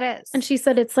know what that is. And she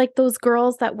said, it's like those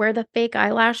girls that wear the fake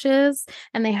eyelashes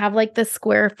and they have like the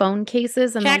square phone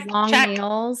cases and the long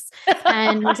nails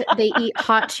and they eat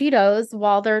hot Cheetos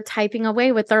while they're typing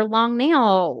away with their long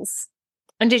nails.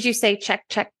 And did you say, check,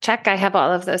 check, check? I have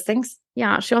all of those things.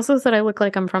 Yeah. She also said, I look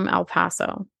like I'm from El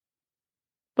Paso.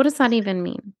 What does that even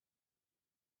mean?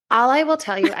 All I will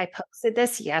tell you, I posted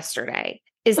this yesterday,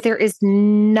 is there is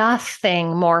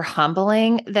nothing more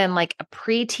humbling than like a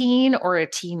preteen or a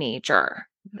teenager.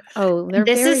 Oh, they're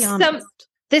very honest.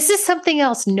 This is something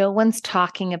else no one's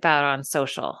talking about on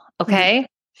social. Okay.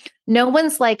 No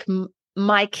one's like,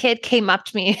 my kid came up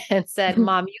to me and said,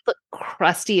 Mom, you look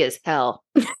crusty as hell.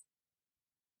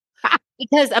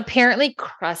 Because apparently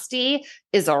crusty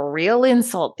is a real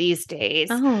insult these days.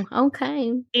 Oh,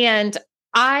 okay. And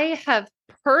I have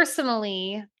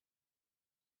personally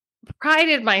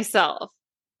prided myself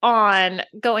on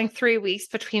going 3 weeks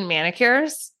between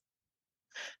manicures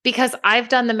because I've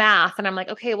done the math and I'm like,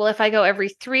 okay, well, if I go every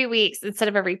 3 weeks instead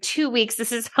of every 2 weeks,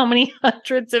 this is how many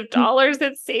hundreds of dollars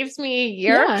it saves me a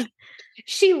year. Yeah.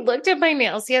 She looked at my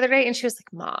nails the other day and she was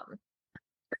like, Mom,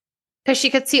 because she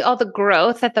could see all the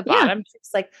growth at the bottom. Yeah. She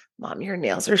was like, Mom, your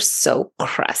nails are so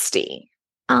crusty.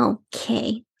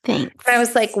 Okay, thanks. And I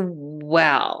was like,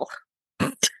 well,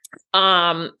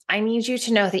 I need you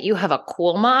to know that you have a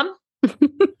cool mom,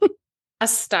 a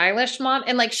stylish mom.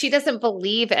 And like, she doesn't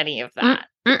believe any of that.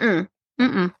 Mm-mm.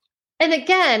 Mm-mm. And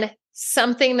again,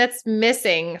 something that's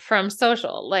missing from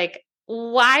social, like,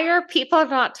 why are people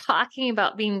not talking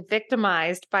about being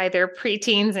victimized by their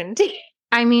preteens and teens?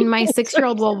 I mean, my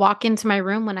 6-year-old will walk into my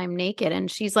room when I'm naked and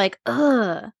she's like,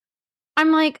 ugh.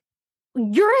 I'm like,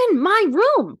 you're in my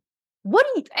room. What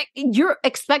do you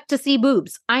expect to see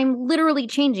boobs? I'm literally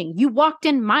changing. You walked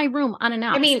in my room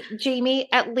unannounced. I mean, Jamie,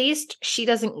 at least she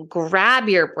doesn't grab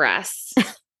your breasts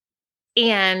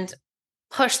and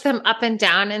push them up and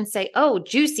down and say, "Oh,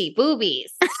 juicy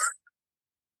boobies."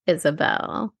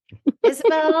 Isabel,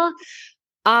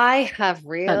 I have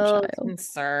real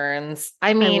concerns.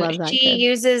 I mean, she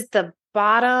uses the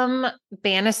bottom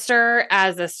banister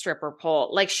as a stripper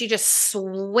pole. Like she just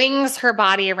swings her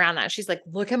body around that. She's like,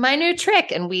 look at my new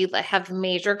trick. And we have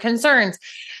major concerns.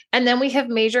 And then we have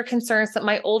major concerns that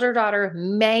my older daughter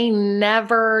may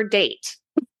never date.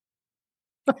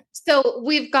 So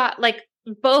we've got like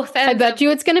both ends. I bet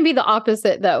you it's going to be the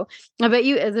opposite though. I bet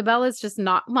you Isabella's just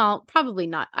not, well, probably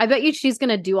not. I bet you she's going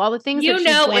to do all the things that she's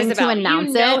going to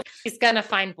announce it. She's going to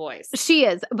find boys. She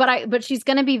is, but she's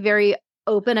going to be very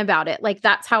open about it. Like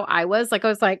that's how I was. Like I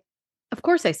was like, of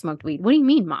course I smoked weed. What do you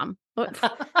mean, Mom? Of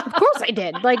course I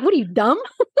did. Like, what are you dumb?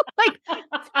 like,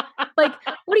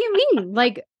 what do you mean?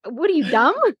 Like, what are you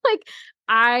dumb? Like,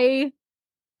 I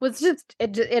was just,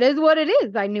 it is what it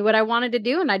is. I knew what I wanted to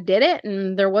do and I did it.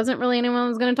 And there wasn't really anyone who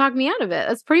was going to talk me out of it.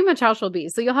 That's pretty much how she'll be.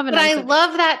 So you'll have an. But I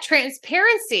love that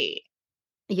transparency.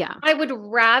 Yeah. I would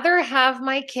rather have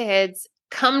my kids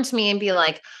come to me and be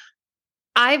like,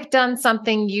 I've done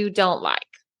something you don't like.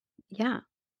 Yeah.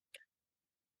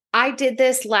 I did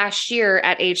this last year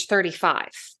at age 35.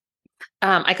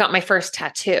 I got my first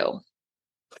tattoo.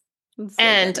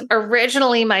 And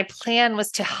originally my plan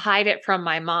was to hide it from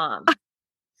my mom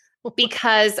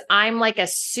because I'm like a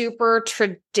super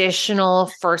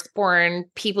traditional firstborn,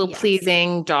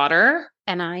 people-pleasing daughter.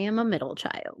 And I am a middle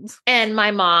child. And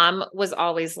my mom was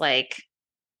always like,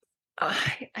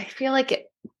 I feel like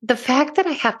the fact that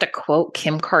I have to quote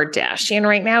Kim Kardashian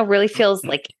right now really feels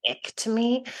like ick to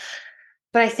me.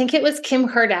 But I think it was Kim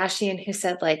Kardashian who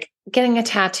said like getting a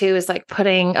tattoo is like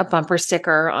putting a bumper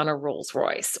sticker on a Rolls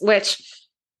Royce, which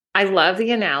I love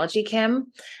the analogy,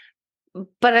 Kim.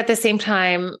 But at the same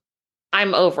time,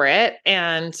 I'm over it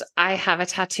and I have a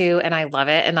tattoo and I love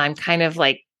it. And I'm kind of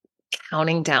like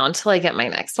counting down till I get my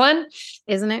next one.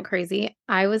 Isn't it crazy?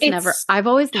 I've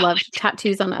always loved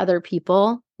tattoos on other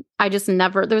people. I just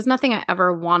there was nothing I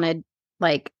ever wanted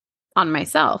like on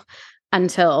myself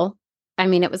until, I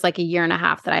mean, it was like a year and a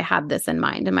half that I had this in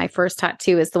mind. And my first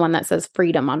tattoo is the one that says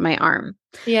freedom on my arm.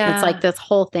 Yeah. And it's like this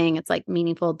whole thing. It's like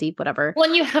meaningful, deep, whatever. Well,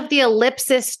 and you have the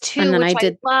ellipsis too, and then which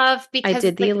I love because I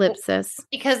did the ellipsis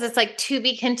because it's like to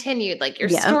be continued. Like your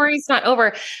story's not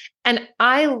over. And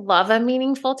I love a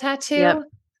meaningful tattoo. Yep.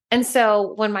 And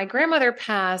so when my grandmother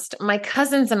passed, my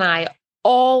cousins and I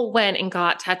all went and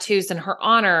got tattoos in her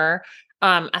honor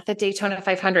at the Daytona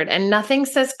 500. And nothing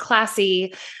says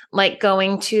classy like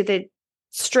going to the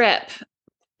strip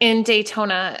in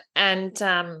Daytona and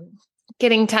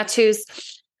getting tattoos.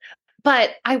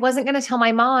 But I wasn't going to tell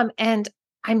my mom. And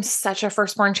I'm such a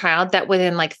firstborn child that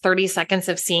within like 30 seconds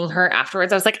of seeing her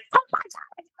afterwards, I was like, oh my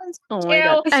God. Oh my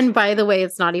God. And by the way,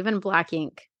 it's not even black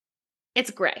ink.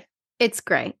 It's gray. It's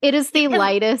gray. It is the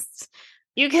lightest.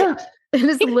 It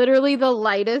is literally the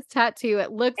lightest tattoo.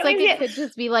 It looks like it could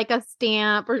just be like a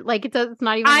stamp or like it does. It's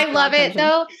not even. I love it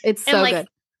though. It's so good.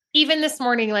 Even this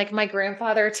morning, like my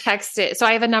grandfather texted. So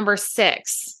I have a number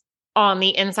 6 on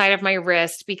the inside of my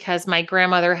wrist because my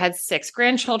grandmother had 6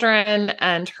 grandchildren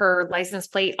and her license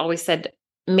plate always said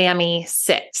Mammy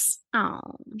 6. Oh.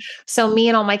 So me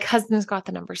and all my cousins got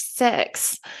the number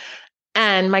 6.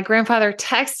 And my grandfather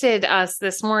texted us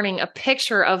this morning a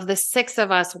picture of the 6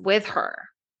 of us with her.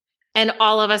 And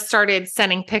all of us started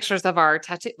sending pictures of our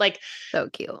tattoo. Like, so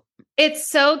cute. It's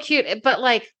so cute. But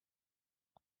like,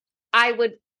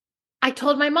 I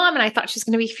told my mom and I thought she's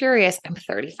going to be furious. I'm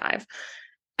 35.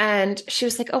 And she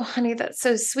was like, oh, honey, that's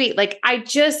so sweet. Like, I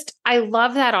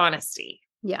love that honesty.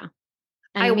 Yeah.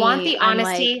 And I want the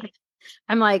honesty.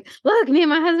 I'm like, look, me and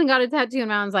my husband got a tattoo. And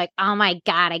my mom's like, oh my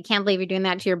God, I can't believe you're doing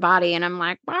that to your body. And I'm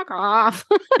like, fuck off.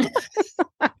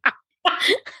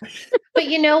 But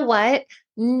you know what?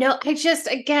 No,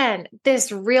 again,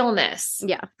 this realness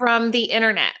from the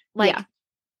internet. Like,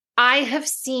 I have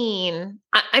seen,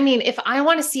 I mean, if I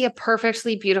want to see a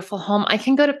perfectly beautiful home, I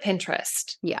can go to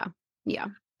Pinterest. Yeah. Yeah.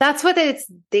 That's what it's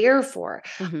there for.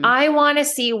 Mm-hmm. I want to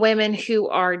see women who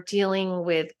are dealing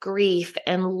with grief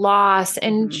and loss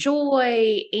and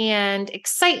joy and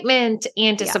excitement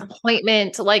and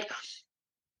disappointment. Like,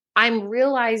 I'm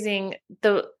realizing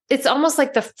it's almost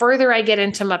like the further I get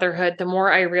into motherhood, the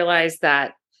more I realize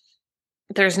that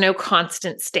there's no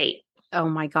constant state. Oh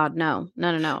my God, no.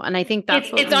 And I think that's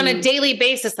it's on a daily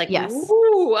basis, like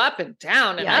woo, up and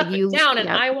down and up and down. And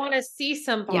I want to see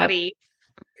somebody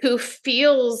who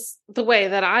feels the way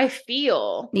that I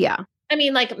feel. Yeah. I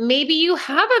mean, like maybe you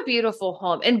have a beautiful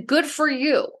home and good for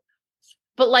you.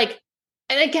 But like,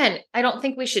 and again, I don't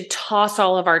think we should toss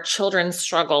all of our children's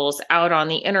struggles out on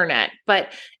the internet.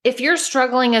 But if you're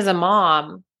struggling as a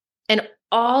mom and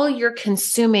all you're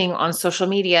consuming on social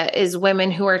media is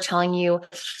women who are telling you,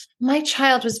 my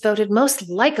child was voted most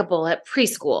likable at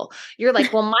preschool. You're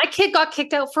like, well, my kid got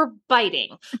kicked out for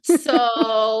biting.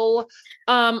 So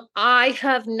I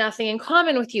have nothing in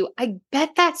common with you. I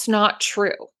bet that's not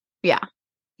true. Yeah.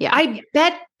 Yeah. I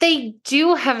bet they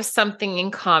do have something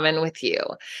in common with you.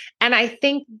 And I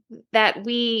think that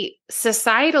we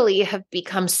societally have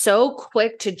become so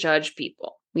quick to judge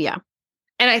people. Yeah.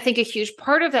 And I think a huge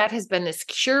part of that has been this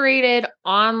curated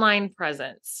online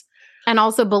presence. And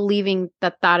also believing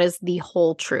that that is the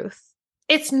whole truth.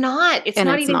 It's not. It's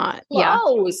not even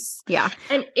close. Yeah.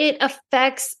 And it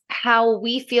affects how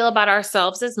we feel about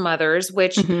ourselves as mothers,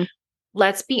 which,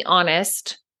 let's be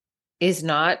honest, is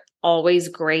not always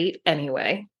great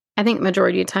anyway. I think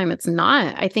majority of the time it's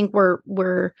not. I think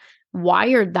we're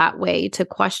wired that way to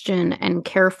question and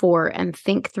care for and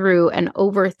think through and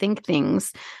overthink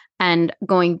things. And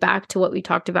going back to what we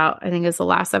talked about, I think it's the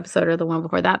last episode or the one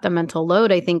before that, the mental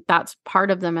load. I think that's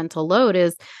part of the mental load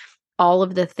is all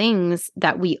of the things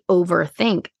that we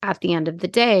overthink at the end of the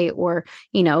day, or,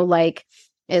 like,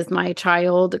 is my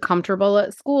child comfortable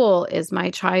at school? Is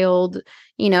my child,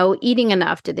 eating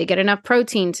enough? Did they get enough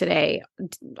protein today?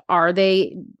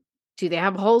 Do they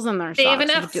have holes in their socks? They have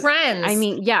enough friends. I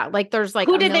mean, yeah, like there's like,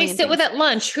 who did they sit with at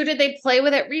lunch? Who did they play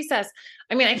with at recess?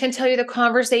 I mean, I can tell you the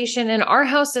conversation in our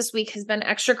house this week has been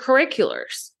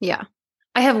extracurriculars. Yeah.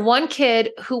 I have one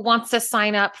kid who wants to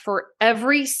sign up for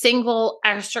every single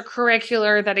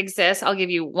extracurricular that exists. I'll give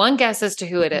you one guess as to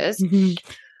who it is.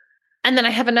 And then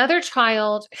I have another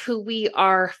child who we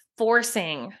are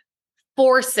forcing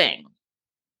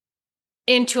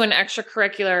into an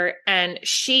extracurricular. And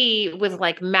she, with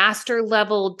like master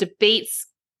level debates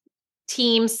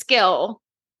team skill,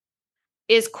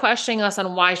 is questioning us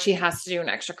on why she has to do an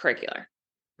extracurricular.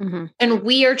 And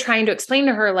we are trying to explain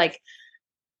to her, like,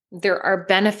 there are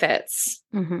benefits.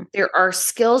 There are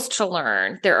skills to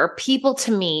learn. There are people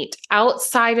to meet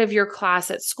outside of your class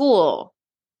at school.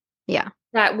 Yeah.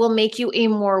 That will make you a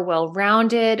more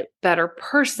well-rounded, better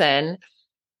person.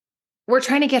 We're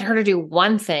trying to get her to do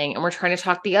one thing and we're trying to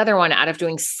talk the other one out of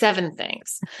doing 7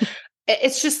 things.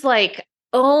 It's just like,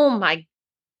 oh my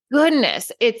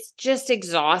goodness. It's just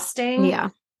exhausting. Yeah.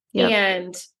 Yep.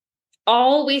 And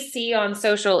all we see on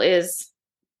social is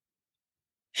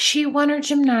she won her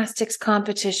gymnastics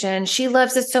competition. She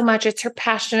loves it so much. It's her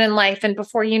passion in life. And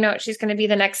before you know it, she's going to be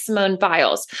the next Simone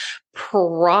Biles.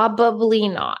 Probably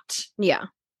not. Yeah.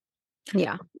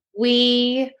 Yeah.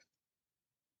 We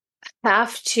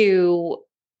have to,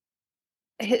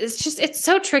 it's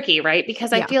so tricky, right?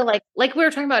 Because I feel like we were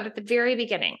talking about at the very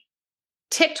beginning,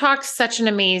 TikTok's such an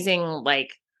amazing,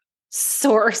 like,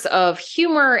 source of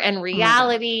humor and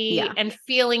reality and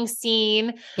feeling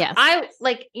seen. Yes. I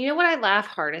like, what I laugh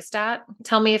hardest at?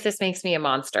 Tell me if this makes me a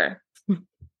monster.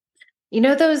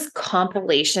 Those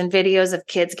compilation videos of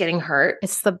kids getting hurt?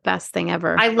 It's the best thing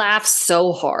ever. I laugh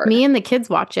so hard. Me and the kids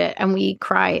watch it and we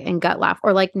cry and gut laugh.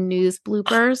 Or like news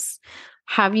bloopers.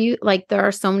 There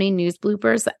are so many news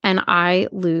bloopers and I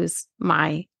lose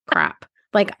my crap.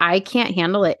 Like, I can't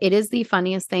handle it. It is the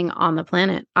funniest thing on the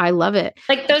planet. I love it.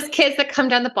 Like those kids that come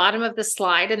down the bottom of the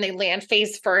slide and they land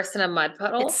face first in a mud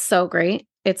puddle. It's so great.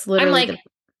 It's literally. I'm like,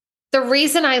 the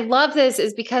reason I love this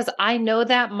is because I know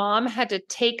that mom had to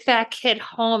take that kid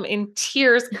home in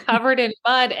tears covered in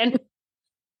mud. And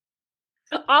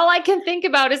all I can think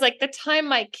about is like the time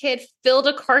my kid filled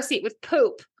a car seat with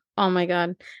poop. Oh my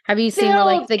God. Have you seen where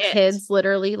like the kids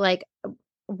literally like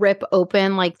rip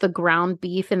open like the ground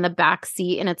beef in the back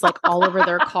seat and it's like all over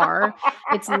their car?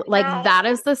 It's like, that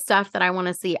is the stuff that I want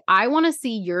to see. I want to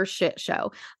see your shit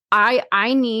show.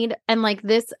 I need, and like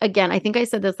this, again, I think I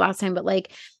said this last time, but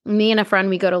like me and a friend,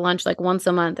 we go to lunch like once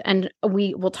a month and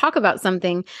we will talk about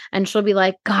something and she'll be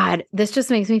like, God, this just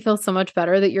makes me feel so much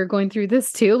better that you're going through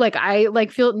this too. Like, I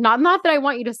like feel not that I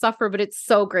want you to suffer, but it's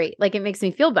so great. Like, it makes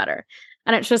me feel better.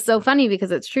 And it's just so funny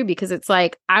because it's true, because it's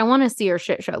like, I want to see your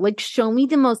shit show. Like, show me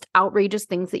the most outrageous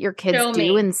things that your kids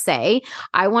do and say.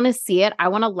 I want to see it. I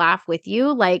want to laugh with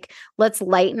you. Like, let's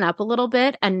lighten up a little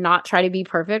bit and not try to be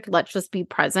perfect. Let's just be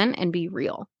present and be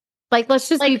real. Like, let's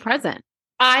just be present.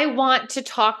 I want to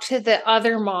talk to the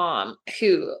other mom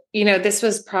who, this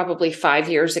was probably 5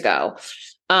 years ago.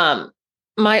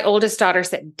 My oldest daughter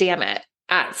said, damn it,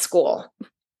 at school.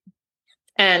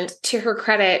 And to her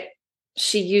credit,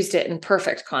 she used it in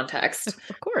perfect context.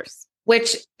 Of course.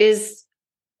 Which is,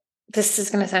 this is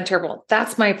going to sound terrible.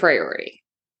 That's my priority.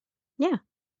 Yeah.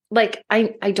 Like,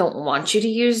 I don't want you to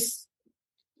use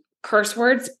curse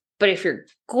words, but if you're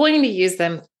going to use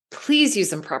them, please use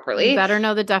them properly. You better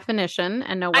know the definition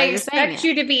and know why you're saying it. I expect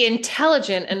you to be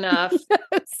intelligent enough.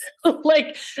 Yes.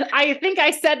 Like, I think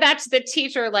I said that to the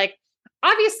teacher, like,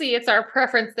 obviously it's our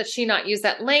preference that she not use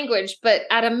that language, but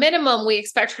at a minimum, we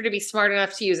expect her to be smart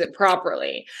enough to use it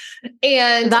properly.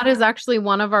 And that is actually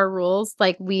one of our rules.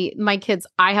 Like my kids,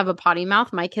 I have a potty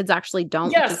mouth. My kids actually don't,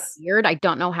 which is weird. I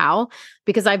don't know how,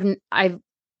 because I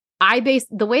base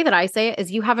the way that I say it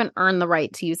is you haven't earned the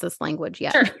right to use this language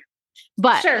yet. Sure.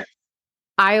 But sure.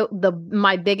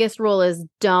 My biggest rule is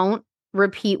don't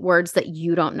repeat words that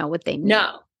you don't know what they mean.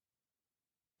 No.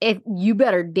 If you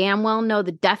better damn well know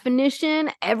the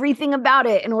definition, everything about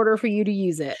it in order for you to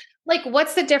use it. Like,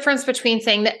 what's the difference between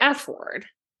saying the F word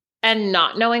and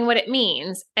not knowing what it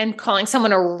means and calling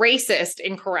someone a racist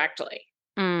incorrectly?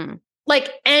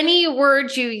 Like, any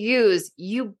word you use,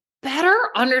 you better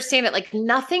understand it. Like,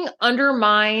 nothing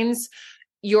undermines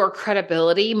your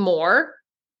credibility more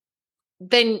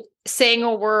than saying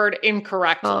a word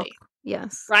incorrectly. Oh,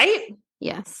 yes. Right?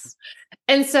 Yes.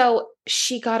 And so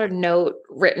she got a note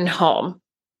written home.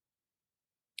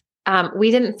 We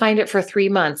didn't find it for 3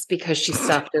 months because she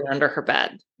stuffed it under her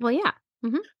bed. Well, yeah.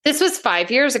 Mm-hmm. This was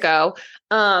 5 years ago.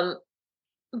 But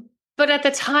at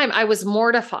the time I was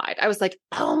mortified. I was like,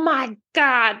 oh my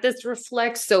God, this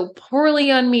reflects so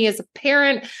poorly on me as a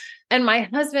parent. And my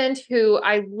husband, who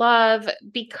I love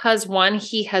because one,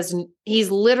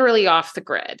 he's literally off the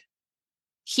grid.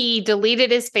 He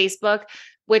deleted his Facebook,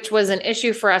 which was an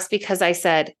issue for us because I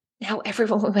said, now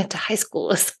everyone we went to high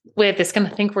school with is going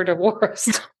to think we're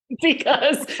divorced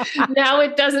because now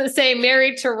it doesn't say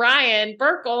married to Ryan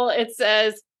Burkle. It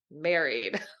says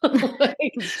married.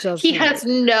 Like, he has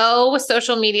no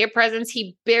social media presence.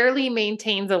 He barely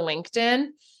maintains a LinkedIn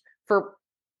for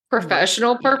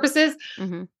professional purposes.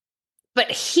 Mm-hmm. But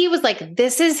he was like,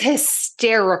 this is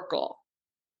hysterical.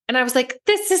 And I was like,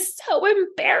 this is so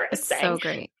embarrassing. It's so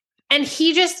great. And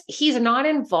he's not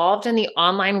involved in the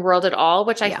online world at all,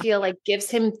 which I feel like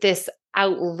gives him this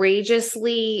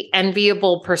outrageously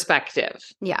enviable perspective.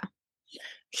 Yeah.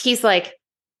 He's like,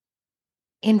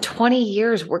 in 20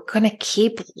 years, we're going to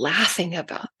keep laughing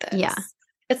about this. Yeah.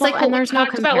 It's like what we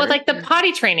talked about with like the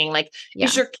potty training. Like,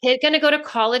 is your kid going to go to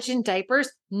college in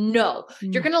diapers? No.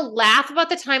 You're going to laugh about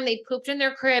the time they pooped in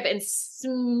their crib and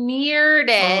smeared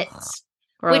it,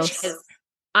 which is,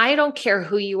 I don't care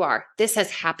who you are. This has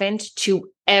happened to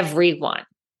everyone.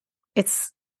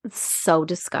 It's so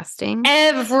disgusting.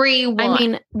 Everyone. I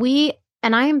mean,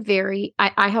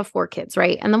 I have 4 kids,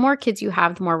 right? And the more kids you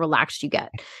have, the more relaxed you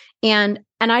get. And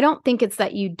I don't think it's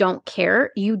that you don't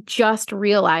care. You just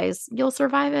realize you'll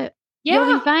survive it. Yeah.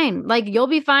 You'll be fine. Like, you'll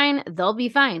be fine. They'll be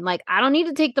fine. Like, I don't need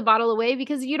to take the bottle away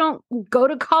because you don't go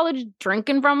to college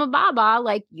drinking from a baba.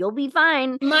 Like, you'll be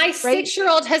fine. My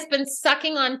 6-year-old has been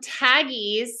sucking on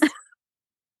taggies.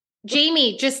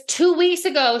 Jamie, just 2 weeks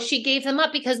ago, she gave them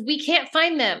up because we can't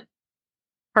find them.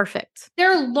 Perfect.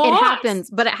 They're lost. It happens,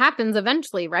 but it happens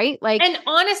eventually, right? Like, and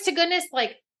honest to goodness,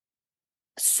 like,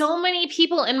 so many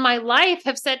people in my life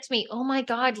have said to me, oh my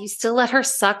God, you still let her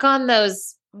suck on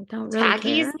those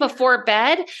taggies before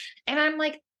bed? And I'm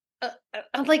like,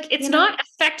 it's not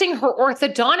affecting her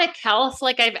orthodontic health.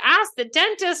 Like, I've asked the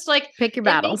dentist, like, pick your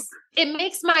battles. It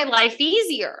makes my life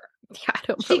easier. Yeah, I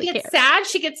don't really care. She gets sad.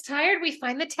 She gets tired. We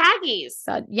find the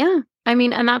taggies. Yeah. I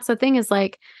mean, and that's the thing is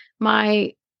like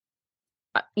I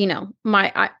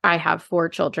have 4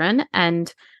 children,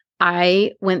 and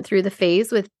I went through the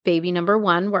phase with baby number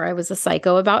 1 where I was a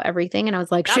psycho about everything. And I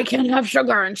was like, she can't have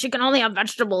sugar and she can only have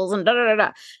vegetables and da, da, da,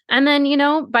 da. And then,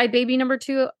 by baby number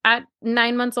 2 at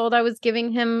 9 months old, I was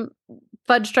giving him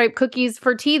fudge stripe cookies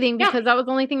for teething because that was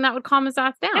the only thing that would calm his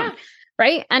ass down. Yeah.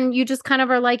 Right. And you just kind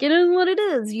of are like, it is what it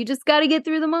is. You just got to get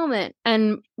through the moment.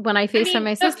 And when I FaceTimed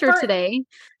my sister today,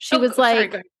 she was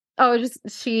like, I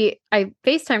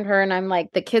FaceTimed her and I'm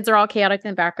like, the kids are all chaotic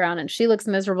in the background and she looks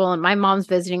miserable and my mom's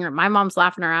visiting her. My mom's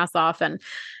laughing her ass off.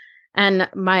 And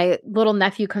my little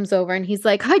nephew comes over and he's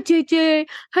like, hi, JJ.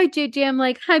 Hi, JJ. I'm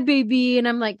like, hi, baby. And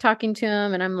I'm like talking to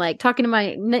him and I'm like talking to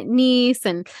my niece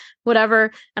and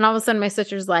whatever. And all of a sudden my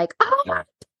sister's like, oh my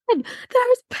God,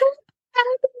 there's poop.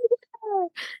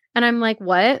 And I'm like,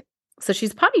 what? So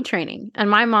she's potty training and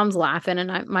my mom's laughing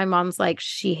and my mom's like,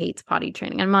 she hates potty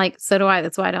training. I'm like, so do I.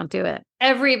 That's why I don't do it.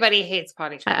 Everybody hates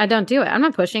potty training. I don't do it. I'm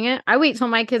not pushing it. I wait till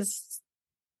my kids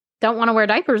don't want to wear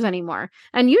diapers anymore.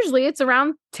 And usually it's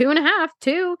around 2.5,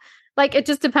 2. Like, it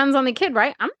just depends on the kid,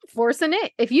 right? I'm not forcing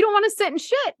it. If you don't want to sit and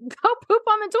shit, go poop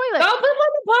on the toilet. Go poop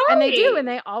on the potty. And they do. And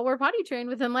they all were potty trained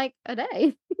within like a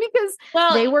day. because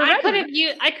Well, they were I could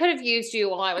ready. have used you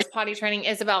while I was potty training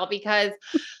Isabel, because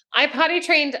I potty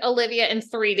trained Olivia in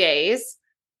 3 days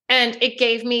and it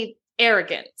gave me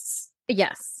arrogance.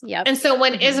 Yes. Yep. And so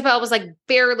when Isabel was like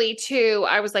barely 2,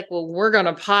 I was like, well, we're going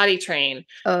to potty train.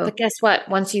 Oh, But guess what?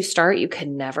 Once you start, you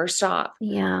can never stop.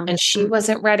 yeah. And she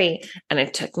wasn't ready. And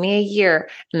it took me a year.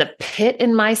 And the pit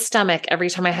in my stomach every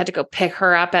time I had to go pick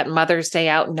her up at Mother's Day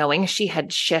out, knowing she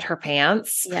had shit her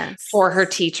pants Yes. for her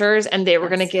teachers. And they were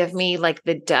going to Yes. give me like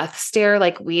the death stare.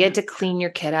 Like, we had to clean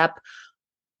your kid up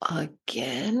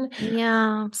again.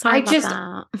 Yeah. Sorry about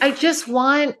that. I just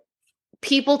want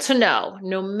people to know,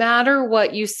 no matter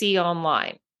what you see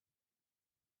online,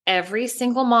 every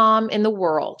single mom in the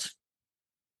world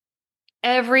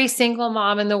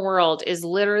is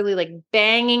literally like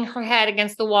banging her head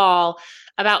against the wall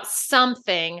about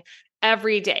something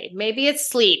every day. Maybe it's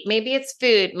sleep, maybe it's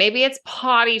food, maybe it's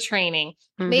potty training,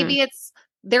 maybe it's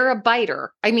they're a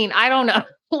biter. I mean, I don't know.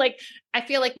 Like, I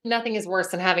feel like nothing is worse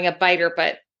than having a biter,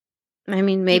 but I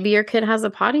mean, maybe your kid has a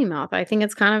potty mouth. I think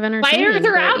it's kind of entertaining. biters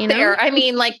are but, out there. I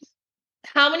mean, like,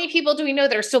 how many people do we know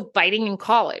that are still biting in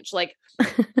college? Like,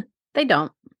 they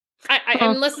don't.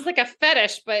 Unless it's like a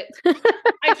fetish, but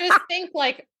I just think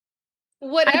like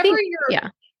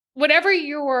whatever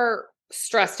you're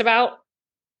stressed about,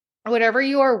 whatever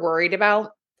you are worried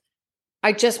about,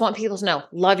 I just want people to know,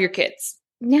 love your kids.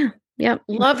 Yeah. Yep.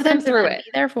 Love them through it.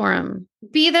 Be there for them.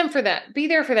 Be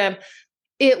there for them.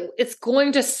 It's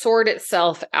going to sort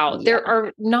itself out. Yeah. There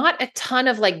are not a ton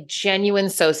of like genuine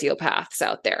sociopaths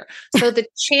out there. So the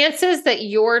chances that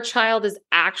your child is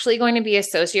actually going to be a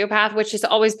sociopath, which has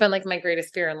always been like my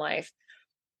greatest fear in life,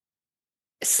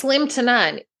 slim to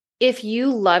none. If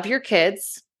you love your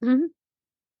kids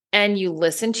and you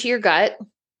listen to your gut,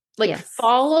 like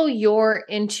follow your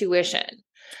intuition.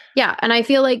 Yeah. And I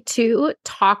feel like too,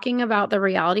 talking about the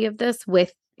reality of this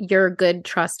with your good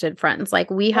trusted friends. Like,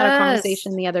 we had a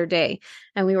conversation the other day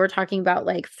and we were talking about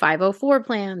like 504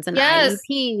 plans and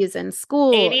IEPs and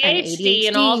school ADHD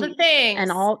and all the things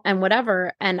and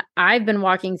whatever. And I've been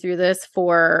walking through this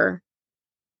for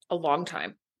a long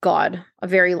time. God, a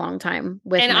very long time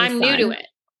with and my I'm son. new to it.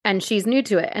 And she's new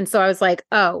to it. And so I was like,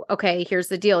 oh, okay, here's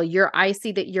the deal. I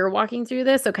see that you're walking through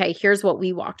this. Okay, here's what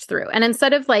we walked through. And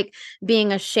instead of like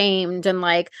being ashamed and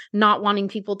like not wanting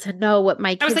people to know what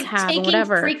my kids have and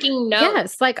whatever. Freaking notes.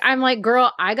 Yes. Like, I'm like,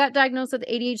 girl, I got diagnosed with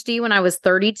ADHD when I was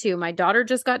 32. My daughter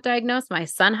just got diagnosed. My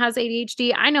son has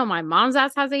ADHD. I know my mom's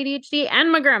ass has ADHD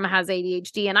and my grandma has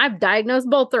ADHD. And I've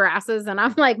diagnosed both their asses. And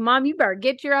I'm like, Mom, you better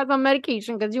get your ass on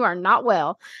medication because you are not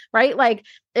well. Right? Like,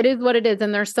 it is what it is.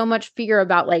 And there's so much fear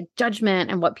about like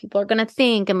judgment and what people are going to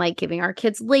think and like giving our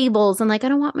kids labels. And like, I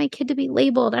don't want my kid to be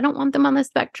labeled. I don't want them on the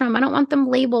spectrum. I don't want them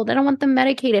labeled. I don't want them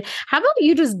medicated. How about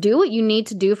you just do what you need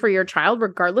to do for your child,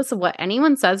 regardless of what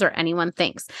anyone says or anyone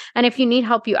thinks. And if you need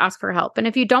help, you ask for help. And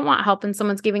if you don't want help and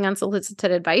someone's giving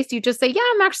unsolicited advice, you just say, yeah,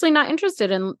 I'm actually not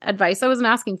interested in advice I wasn't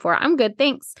asking for. I'm good.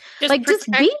 Thanks. Just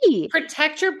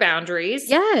protect your boundaries.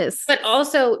 Yes. But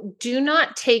also do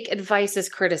not take advice as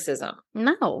criticism.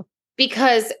 No.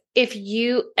 Because if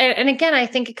you, and again, I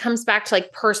think it comes back to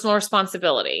like personal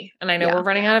responsibility. And I know we're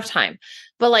running out of time,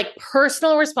 but like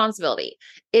personal responsibility.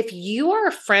 If you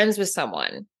are friends with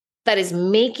someone that is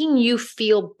making you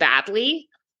feel badly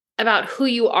about who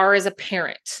you are as a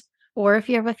parent, or if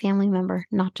you have a family member,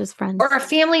 not just friends, or a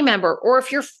family member, or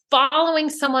if you're following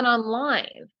someone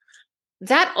online,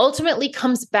 that ultimately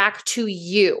comes back to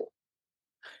you.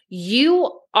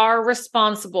 You are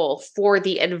responsible for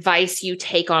the advice you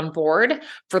take on board,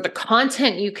 for the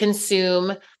content you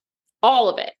consume, all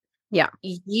of it. Yeah.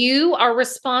 You are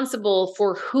responsible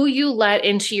for who you let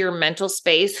into your mental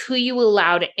space, who you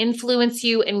allow to influence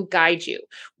you and guide you.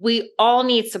 We all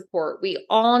need support. We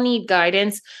all need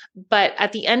guidance. But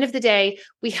at the end of the day,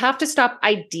 we have to stop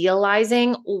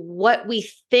idealizing what we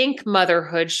think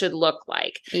motherhood should look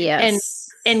like. Yes.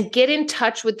 And get in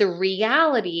touch with the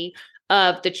reality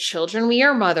of the children we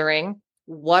are mothering,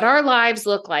 what our lives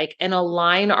look like, and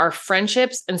align our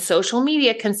friendships and social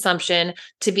media consumption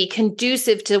to be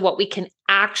conducive to what we can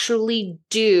actually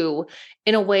do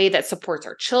in a way that supports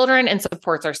our children and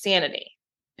supports our sanity.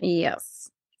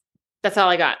 Yes. That's all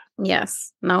I got.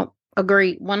 Yes. No,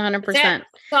 agree. 100%. That's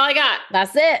all I got.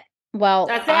 That's it. Well,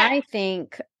 That's it. I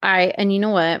think and you know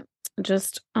what?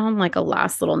 Just on like a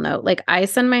last little note, like I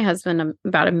send my husband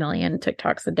about 1 million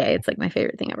TikToks a day. It's like my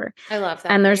favorite thing ever. I love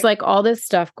that. And there's like all this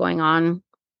stuff going on,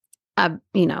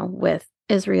 with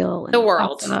Israel and the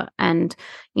world. And,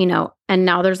 and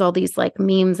now there's all these like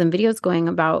memes and videos going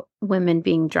about women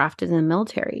being drafted in the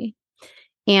military.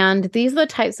 And these are the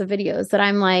types of videos that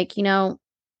I'm like,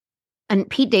 and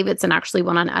Pete Davidson actually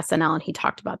went on SNL and he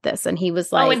talked about this. And he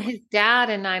was like, and his dad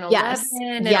and 9/11 yes,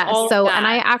 and yes. all So, of that. and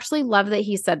I actually love that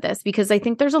he said this because I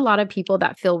think there's a lot of people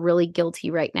that feel really guilty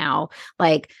right now,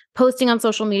 like posting on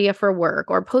social media for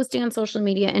work or posting on social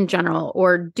media in general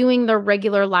or doing their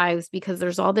regular lives because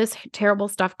there's all this terrible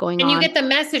stuff going on. And you get the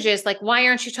messages like, why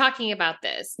aren't you talking about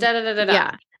this? Da, da, da, da, da.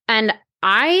 Yeah. And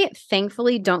I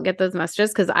thankfully don't get those messages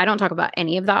because I don't talk about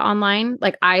any of that online.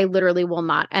 Like I literally will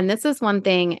not. And this is one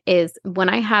thing is when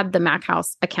I had the Mac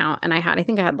House account and I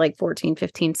think I had like 14,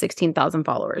 15, 16,000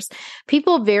 followers.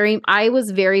 I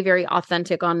was very, very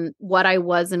authentic on what I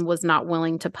was and was not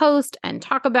willing to post and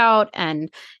talk about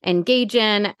and engage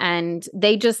in. And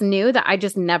they just knew that I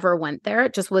just never went there.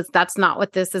 It just was, that's not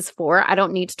what this is for. I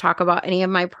don't need to talk about any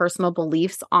of my personal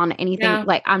beliefs on anything. Yeah.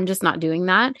 Like I'm just not doing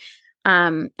that.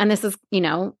 And this is,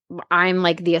 I'm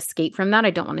like the escape from that. I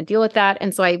don't want to deal with that.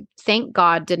 And so I thank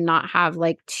God did not have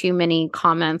like too many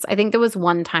comments. I think there was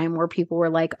one time where people were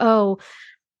like, oh,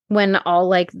 when all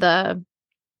like the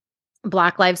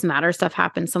Black Lives Matter stuff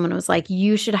happened, someone was like,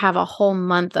 you should have a whole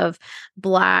month of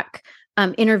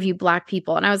interview Black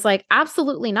people. And I was like,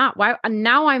 absolutely not. Why?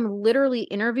 Now I'm literally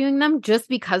interviewing them just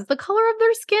because the color of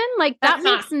their skin. Like that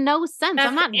makes no sense.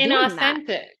 I'm not doing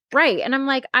that. Right. And I'm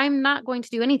like, I'm not going to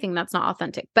do anything that's not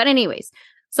authentic. But anyways,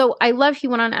 so I love he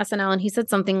went on SNL and he said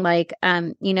something like,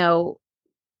 I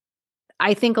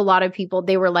think a lot of people,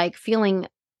 they were like feeling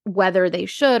whether they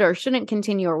should or shouldn't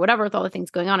continue or whatever with all the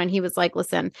things going on. And he was like,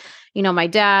 listen, my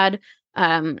dad,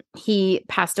 he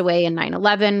passed away in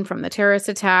 9/11 from the terrorist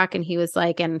attack. And he was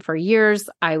like, and for years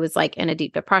I was like in a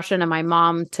deep depression and my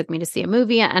mom took me to see a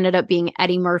movie. It ended up being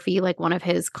Eddie Murphy, like one of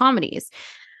his comedies.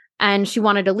 And she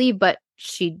wanted to leave, but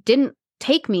she didn't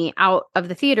take me out of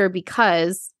the theater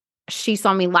because she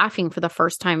saw me laughing for the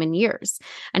first time in years.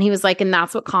 And he was like, and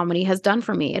that's what comedy has done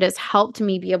for me. It has helped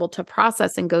me be able to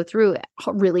process and go through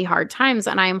really hard times.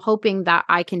 And I am hoping that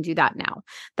I can do that now,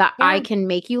 that I can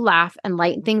make you laugh and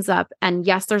lighten things up. And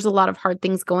yes, there's a lot of hard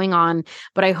things going on,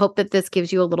 but I hope that this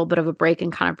gives you a little bit of a break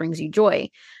and kind of brings you joy.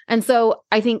 And so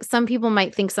I think some people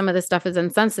might think some of this stuff is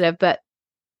insensitive, but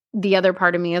the other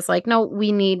part of me is like, no,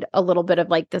 we need a little bit of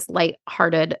like this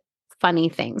lighthearted, funny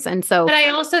things. And so, but I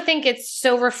also think it's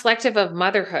so reflective of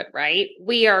motherhood, right?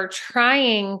 We are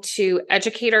trying to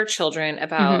educate our children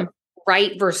about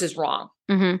right versus wrong.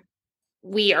 Mm-hmm.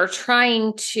 We are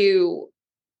trying to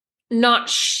not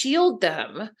shield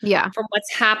them from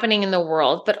what's happening in the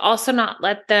world, but also not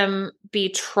let them be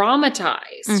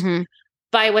traumatized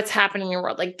by what's happening in the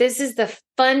world. Like this is the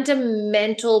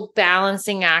fundamental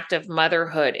balancing act of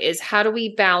motherhood is how do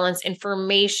we balance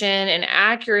information and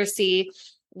accuracy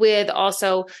with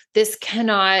also this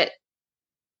cannot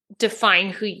define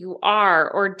who you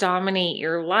are or dominate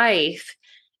your life,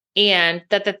 and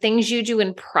that the things you do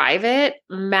in private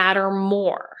matter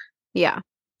more. Yeah.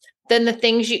 Than the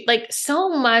things you like. So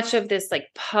much of this like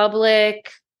public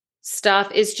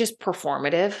stuff is just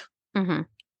performative. Mm-hmm.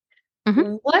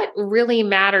 What really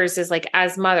matters is like,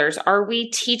 as mothers, are we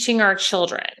teaching our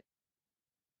children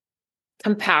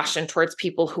compassion towards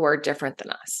people who are different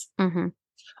than us? Mm-hmm.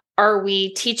 Are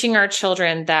we teaching our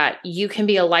children that you can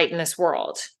be a light in this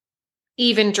world,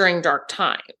 even during dark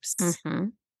times? Mm-hmm.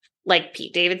 Like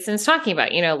Pete Davidson's talking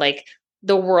about, like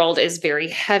the world is very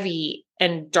heavy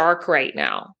and dark right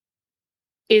now.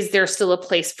 Is there still a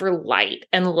place for light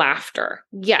and laughter?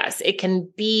 Yes, it can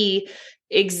be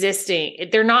existing.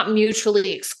 They're not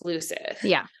mutually exclusive.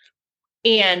 Yeah.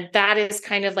 And that is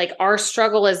kind of like our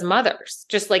struggle as mothers,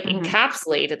 just like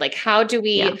encapsulated. Like, how do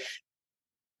we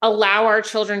allow our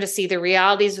children to see the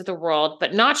realities of the world,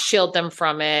 but not shield them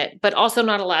from it, but also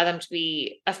not allow them to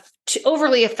be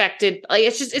overly affected? Like,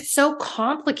 it's so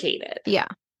complicated. Yeah.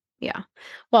 Yeah.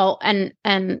 Well, and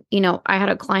I had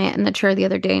a client in the chair the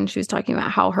other day and she was talking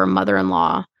about how her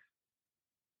mother-in-law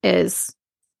is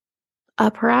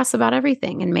up her ass about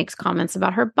everything and makes comments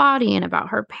about her body and about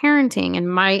her parenting.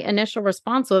 And my initial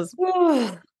response was,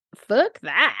 fuck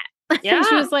that. Yeah. And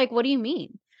she was like, what do you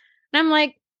mean? And I'm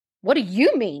like, what do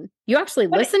you mean? You actually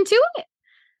listen to it?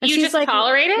 And you she's just like,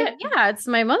 tolerate it? Yeah, it's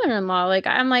my mother-in-law. Like,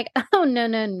 I'm like, oh,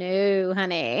 no,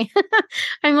 honey.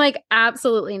 I'm like,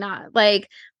 absolutely not. Like,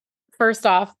 first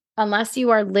off, unless you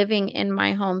are living in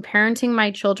my home, parenting my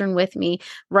children with me,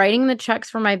 writing the checks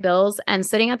for my bills, and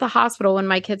sitting at the hospital when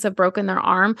my kids have broken their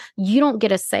arm, you don't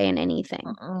get a say in anything.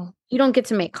 You don't get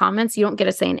to make comments. You don't get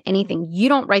a say in anything. You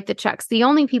don't write the checks. The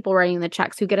only people writing the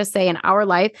checks who get a say in our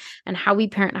life and how we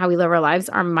parent, how we live our lives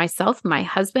are myself, my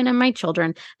husband, and my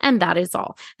children. And that is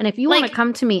all. And if you want to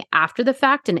come to me after the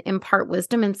fact and impart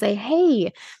wisdom and say,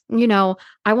 hey,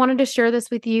 I wanted to share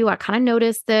this with you. I kind of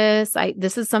noticed this.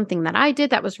 This is something that I did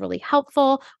that was really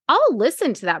helpful. I'll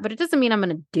listen to that, but it doesn't mean I'm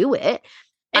going to do it.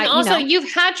 And also,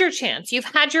 you've had your chance. You've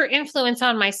had your influence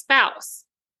on my spouse.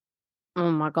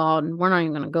 Oh my God, we're not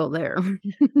even going to go there.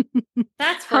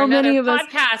 That's for another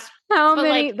podcast. How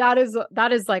many? That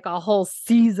is like a whole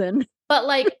season. But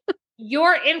like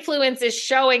your influence is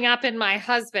showing up in my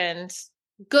husband,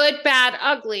 good, bad,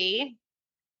 ugly,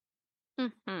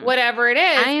 whatever it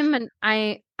is.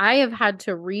 I have had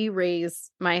to re-raise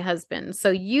my husband.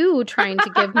 So you trying to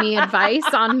give me advice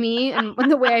on me and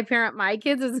the way I parent my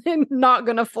kids is not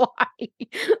going to fly.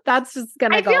 That's just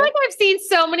going to go. I feel like I've seen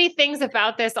so many things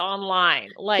about this online.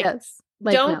 Like, yes,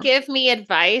 don't give me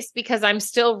advice because I'm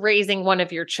still raising one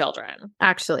of your children.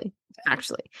 Actually.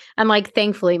 And like,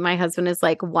 thankfully my husband is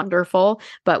like wonderful,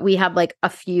 but we had like a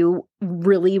few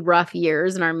really rough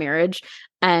years in our marriage,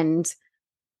 and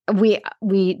we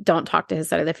don't talk to his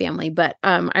side of the family, but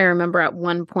I remember at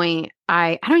one point,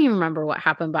 I don't even remember what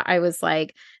happened, but I was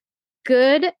like,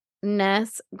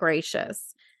 goodness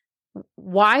gracious,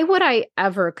 why would I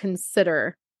ever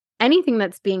consider anything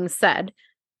that's being said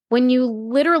when you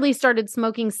literally started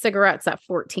smoking cigarettes at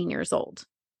 14 years old?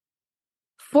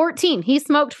 14. He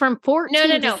smoked from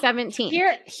 14 to 17.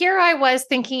 Here I was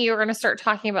thinking you were going to start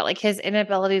talking about like his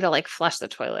inability to like flush the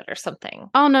toilet or something.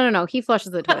 Oh, no. He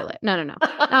flushes the toilet. No.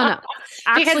 Actually,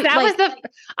 because that was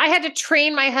I had to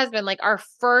train my husband. Like our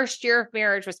first year of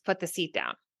marriage was put the seat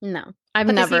down. No,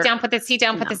 put the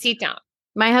seat down.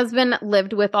 My husband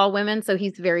lived with all women, so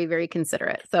he's very, very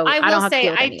considerate. So I will say,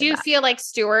 I do feel like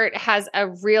Stuart has a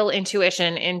real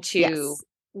intuition into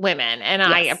women. And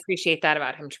I appreciate that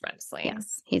about him tremendously.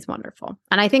 Yes, he's wonderful.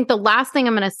 And I think the last thing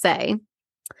I'm going to say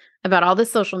about all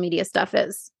this social media stuff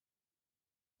is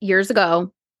years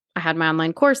ago, I had my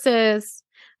online courses,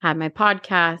 I had my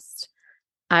podcast.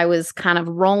 I was kind of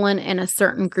rolling in a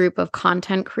certain group of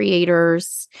content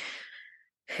creators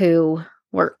who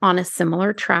were on a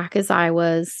similar track as I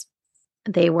was.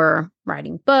 They were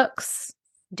writing books,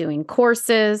 doing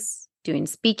courses, doing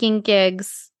speaking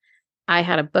gigs. I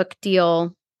had a book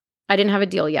deal. I didn't have a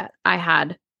deal yet. I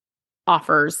had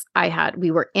offers. We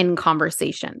were in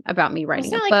conversation about me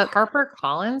writing a book. Like Harper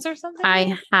Collins or something?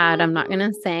 I'm not going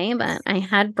to say, but I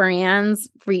had brands,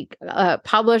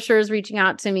 publishers reaching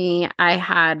out to me. I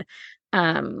had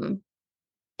God,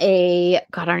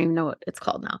 I don't even know what it's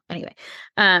called now. Anyway,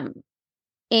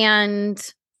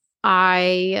 and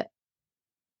I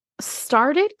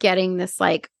started getting this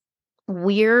like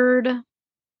weird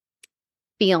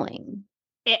feeling.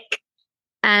 Ick.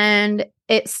 And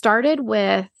it started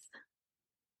with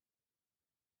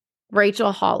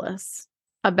Rachel Hollis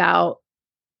about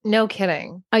no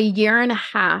kidding, a year and a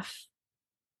half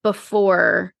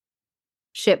before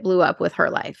shit blew up with her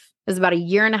life. It was about a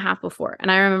year and a half before. And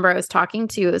I remember I was talking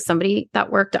to somebody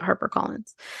that worked at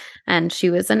HarperCollins, and she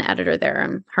was an editor there,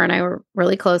 and her and I were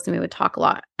really close and we would talk a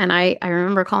lot. And I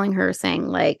remember calling her saying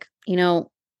like,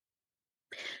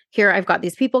 here, I've got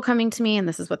these people coming to me and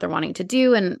this is what they're wanting to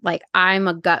do. And like, I'm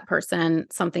a gut person.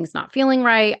 Something's not feeling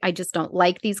right. I just don't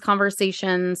like these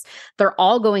conversations. They're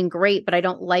all going great, but I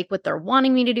don't like what they're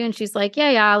wanting me to do. And she's like,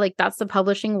 yeah, like that's the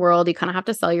publishing world. You kind of have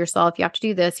to sell yourself. You have to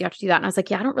do this. You have to do that. And I was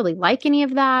like, yeah, I don't really like any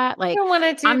of that. Like, I don't want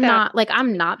to do that.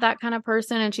 I'm not that kind of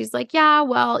person. And she's like, yeah,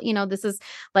 well, this is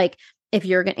like, if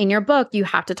you're in your book, you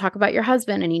have to talk about your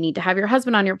husband and you need to have your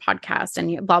husband on your podcast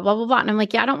and blah, blah, blah, blah. And I'm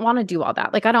like, yeah, I don't want to do all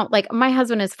that. Like, I don't like, my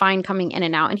husband is fine coming in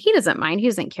and out and he doesn't mind. He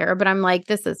doesn't care. But I'm like,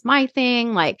 this is my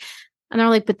thing. Like, and they're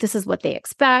like, but this is what they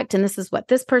expect. And this is what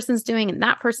this person's doing and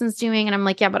that person's doing. And I'm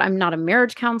like, yeah, but I'm not a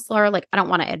marriage counselor. Like, I don't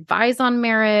want to advise on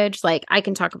marriage. Like, I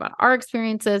can talk about our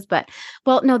experiences, but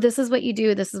well, no, this is what you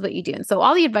do. This is what you do. And so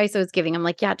all the advice I was giving, I'm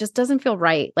like, yeah, it just doesn't feel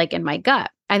right. Like in my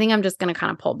gut, I think I'm just going to kind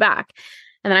of pull back.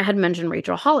 And then I had mentioned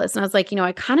Rachel Hollis, and I was like,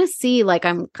 I kind of see like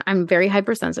I'm very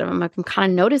hypersensitive. I'm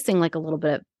kind of noticing like a little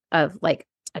bit of like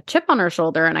a chip on her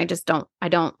shoulder, and I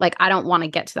don't want to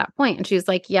get to that point. And she was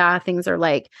like, yeah, things are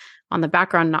like on the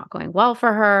background, not going well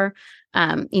for her.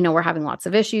 We're having lots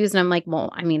of issues, and I'm like,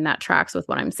 well, I mean, that tracks with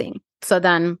what I'm seeing. So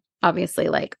then, obviously,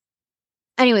 like,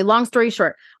 anyway, long story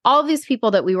short, all of these people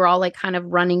that we were all like kind of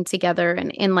running together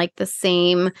and in like the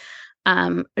same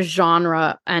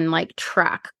genre and like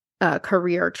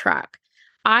career track.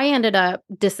 I ended up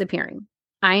disappearing.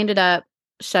 I ended up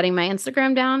shutting my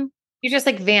Instagram down. You just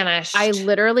like vanished. I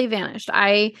literally vanished.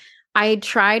 I I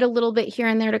tried a little bit here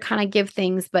and there to kind of give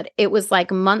things, but it was like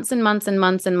months and months and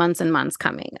months and months and months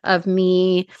coming of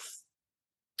me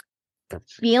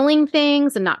feeling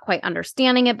things and not quite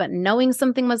understanding it, but knowing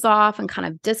something was off and kind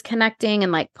of disconnecting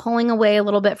and like pulling away a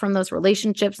little bit from those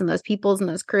relationships and those peoples and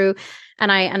those crew.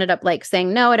 And I ended up like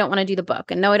saying, no, I don't want to do the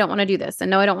book. And no, I don't want to do this. And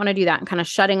no, I don't want to do that. And kind of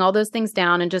shutting all those things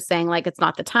down and just saying like, it's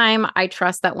not the time. I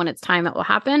trust that when it's time, it will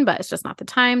happen, but it's just not the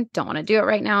time. Don't want to do it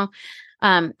right now.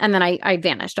 And then I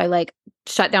vanished. I like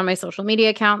shut down my social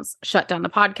media accounts, shut down the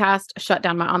podcast, shut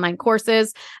down my online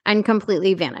courses, and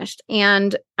completely vanished.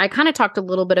 And I kind of talked a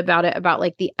little bit about it, about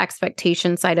like the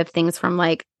expectation side of things from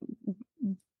like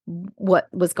what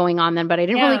was going on then, but I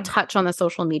didn't really touch on the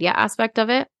social media aspect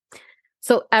of it.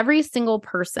 So every single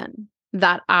person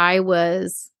that I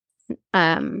was,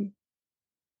 working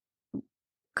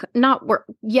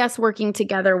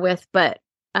together with, but,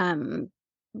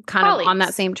 kind of on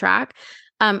that same track.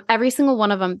 Every single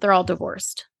one of them, they're all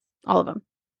divorced. All of them.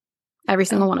 Every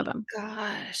single one of them.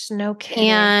 Gosh, no kidding.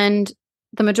 And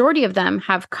the majority of them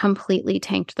have completely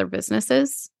tanked their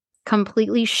businesses,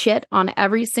 completely shit on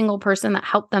every single person that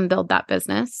helped them build that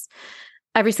business.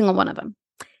 Every single one of them.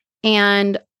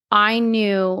 And I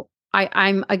knew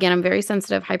I'm very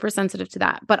sensitive, hypersensitive to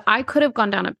that, but I could have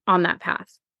gone down on that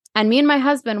path. And me and my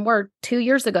husband were 2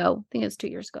 years ago, I think it was 2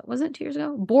 years ago. Was it 2 years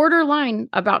ago? Borderline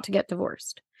about to get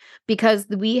divorced because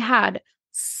we had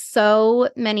so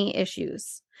many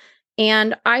issues.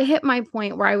 And I hit my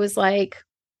point where I was like,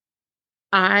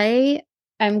 I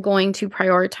am going to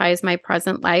prioritize my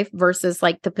present life versus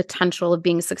like the potential of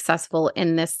being successful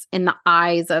in the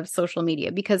eyes of social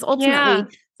media, because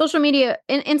ultimately social media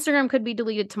and Instagram could be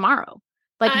deleted tomorrow.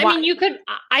 Like, I mean,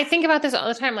 I think about this all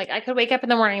the time. Like I could wake up in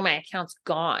the morning, my account's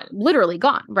gone, literally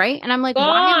gone. Right. And I'm like,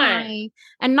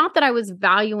 and not that I was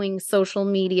valuing social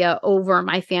media over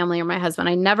my family or my husband.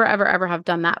 I never, ever, ever have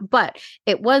done that, but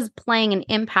it was playing an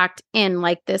impact in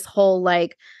like this whole,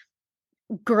 like,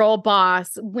 girl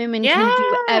boss, women can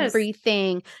do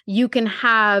everything. You can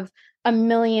have 1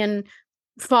 million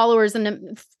followers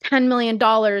and $10 million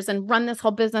and run this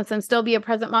whole business and still be a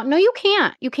present mom. No, you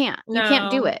can't. You can't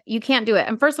do it. You can't do it.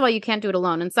 And first of all, you can't do it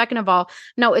alone. And second of all,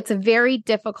 no, it's very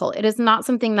difficult. It is not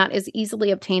something that is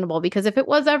easily obtainable, because if it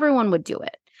was, everyone would do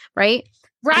it. Right.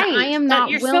 Right. And I am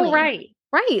not You're willing. so right.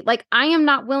 Right. Like I am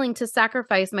not willing to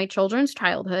sacrifice my children's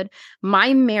childhood,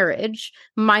 my marriage,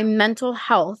 my mental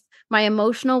health, my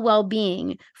emotional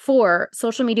well-being for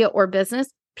social media or business,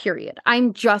 period.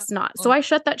 I'm just not. So I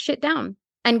shut that shit down.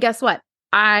 And guess what?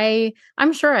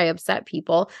 I'm sure I upset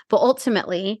people, but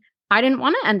ultimately I didn't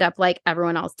want to end up like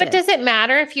everyone else did. But does it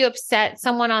matter if you upset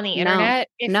someone on the internet?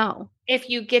 No. If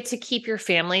you get to keep your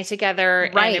family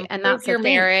together, right, and that's your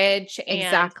marriage.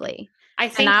 Exactly. I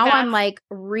think and now I'm like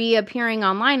reappearing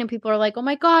online and people are like, oh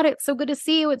my God, it's so good to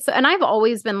see you. And I've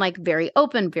always been like very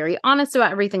open, very honest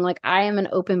about everything. Like I am an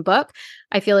open book.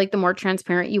 I feel like the more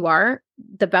transparent you are,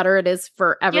 the better it is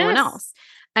for everyone else.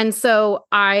 And so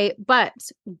but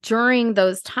during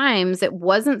those times, it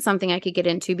wasn't something I could get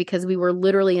into because we were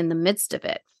literally in the midst of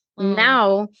it.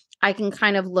 Now I can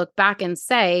kind of look back and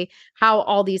say how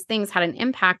all these things had an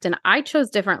impact, and I chose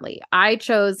differently. I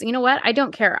chose, you know what? I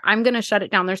don't care. I'm going to shut it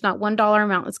down. There's not $1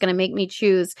 amount that's going to make me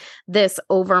choose this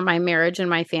over my marriage and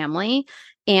my family.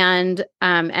 And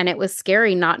it was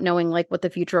scary not knowing like what the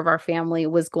future of our family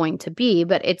was going to be,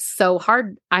 but it's so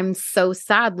hard. I'm so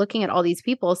sad looking at all these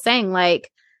people saying like,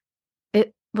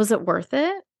 was it worth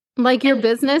it? Like your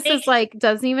business is like,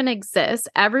 doesn't even exist.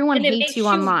 Everyone hates you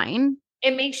online.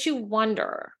 It makes you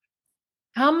wonder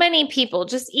how many people,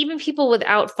 just even people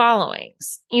without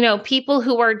followings, people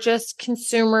who are just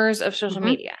consumers of social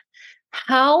media,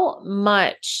 how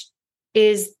much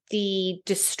is the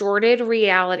distorted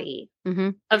reality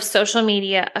of social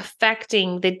media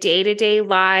affecting the day-to-day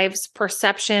lives,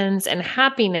 perceptions, and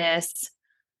happiness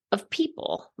of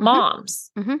people,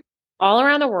 moms all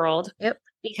around the world? Yep.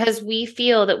 Because we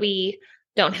feel that we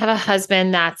don't have a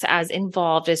husband that's as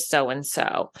involved as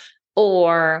so-and-so,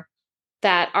 or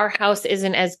that our house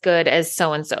isn't as good as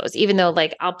so-and-so's, even though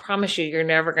like, I'll promise you're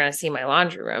never going to see my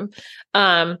laundry room.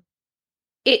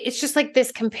 It's just like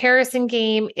this comparison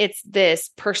game. It's this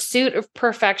pursuit of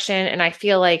perfection. And I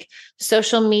feel like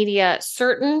social media,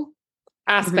 certain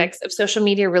aspects of social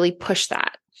media really push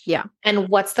that. Yeah. And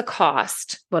what's the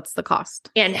cost? What's the cost?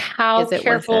 And how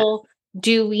careful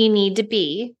do we need to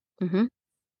be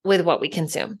with what we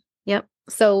consume? Yep.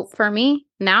 So for me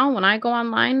now, when I go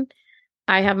online,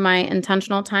 I have my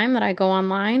intentional time that I go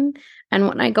online. And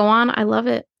when I go on, I love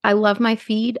it. I love my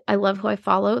feed. I love who I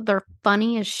follow. They're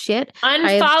funny as shit.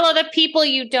 Unfollow the people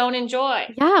you don't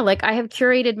enjoy. Yeah. Like I have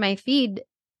curated my feed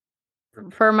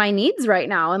for my needs right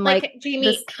now. And like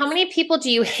Jamie, how many people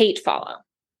do you hate follow?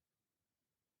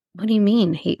 What do you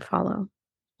mean hate follow?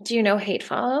 Do you know hate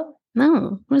follow?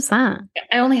 No, what is that?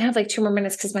 I only have like 2 more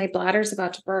minutes because my bladder's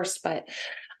about to burst, but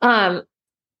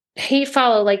hate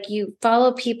follow, like you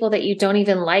follow people that you don't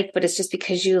even like, but it's just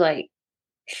because you like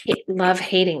love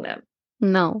hating them.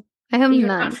 No, I have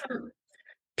none.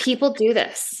 People do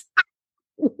this.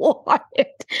 What?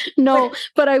 No,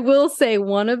 but I will say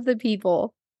one of the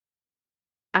people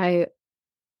I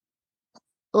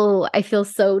feel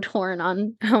so torn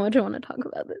on how much I want to talk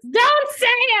about this. Don't say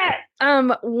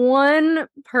it. One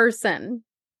person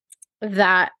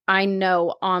that I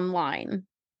know online.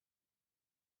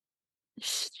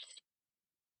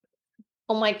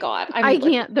 Oh my God. I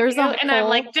can't. There's a and I'm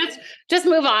like, just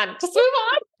move on. Just move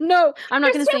on. No, I'm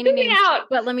not going to say any names.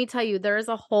 But let me tell you, there is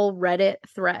a whole Reddit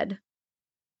thread.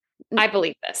 I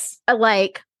believe this.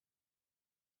 Like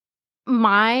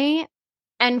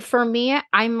and for me,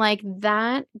 I'm like,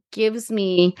 that gives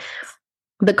me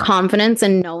the confidence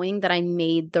in knowing that I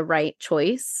made the right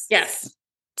choice. Yes.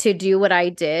 To do what I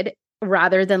did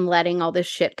rather than letting all this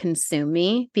shit consume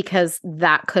me, because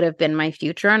that could have been my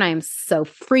future. And I am so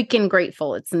freaking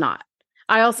grateful it's not.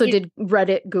 I also did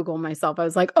Reddit Google myself. I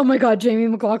was like, oh my God, Jamie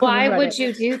McLaughlin. Why would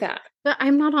you do that? But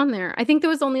I'm not on there. I think there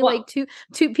was only like two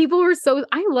people who were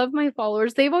I love my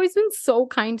followers. They've always been so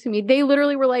kind to me. They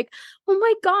literally were like, oh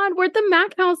my God, where'd the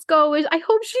Mac house go? I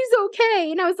hope she's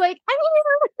okay. And I was like,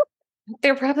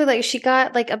 they're probably like, she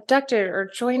got like abducted or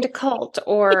joined a cult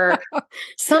or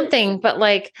something. But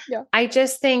like, I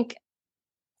just think,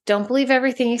 don't believe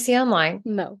everything you see online.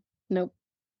 No, nope.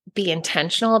 Be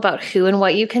intentional about who and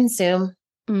what you consume.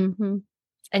 Mm-hmm.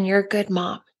 And you're a good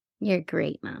mom. You're a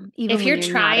great mom. Even if you're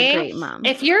trying, not a great mom.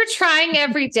 If you're trying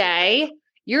every day,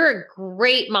 you're a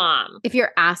great mom. If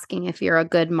you're asking if you're a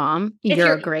good mom,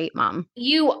 you're a great mom.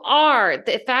 You are.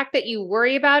 The fact that you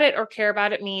worry about it or care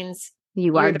about it means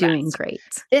you are doing great.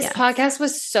 This podcast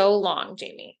was so long,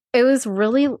 Jamie. We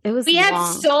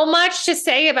had so much to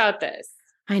say about this.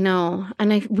 I know.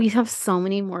 And we have so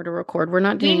many more to record.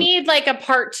 We need like a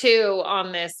part 2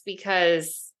 on this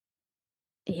because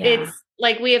it's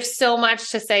like, we have so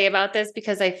much to say about this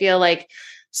because I feel like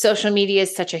social media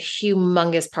is such a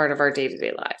humongous part of our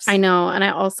day-to-day lives. I know. And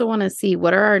I also want to see,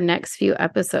 what are our next few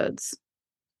episodes?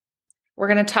 We're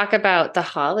going to talk about the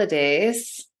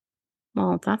holidays.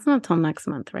 Well, that's not till next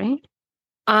month, right?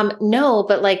 No,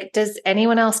 but like, does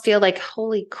anyone else feel like,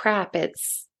 holy crap,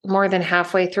 it's more than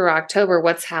halfway through October?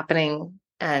 What's happening?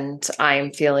 And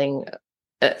I'm feeling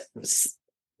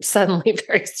suddenly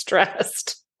very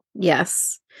stressed.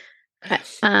 Yes.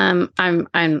 I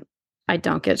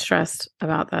don't get stressed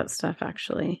about that stuff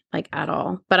actually, like at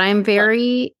all. But I'm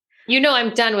very,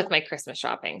 I'm done with my Christmas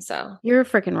shopping. So you're a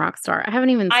freaking rock star. I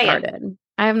haven't even started.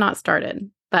 I have not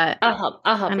started, but I'll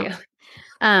help you.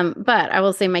 But I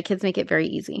will say my kids make it very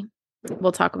easy.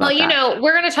 We'll talk about that.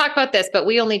 We're going to talk about this, but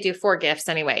we only do 4 gifts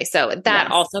anyway. So that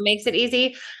also makes it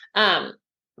easy.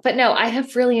 But no, I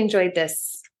have really enjoyed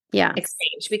this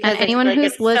exchange because anyone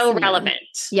who's listening, so relevant.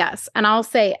 Yes. And I'll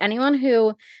say anyone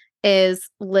who is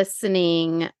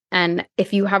listening, and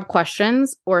if you have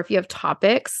questions or if you have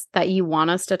topics that you want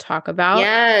us to talk about,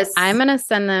 I'm going to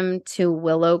send them to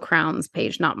Willow Crown's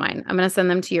page, not mine. I'm going to send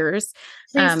them to yours.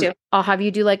 Please do. I'll have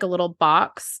you do like a little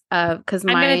box of, because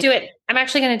I'm going to do it. I'm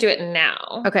actually going to do it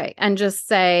now. Okay. And just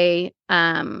say,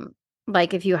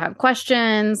 like if you have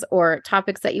questions or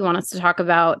topics that you want us to talk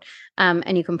about,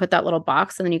 and you can put that little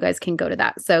box and then you guys can go to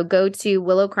that. So go to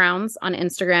Willow Crowns on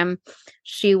Instagram.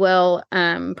 She will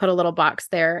put a little box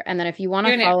there. And then if you want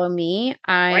to follow me,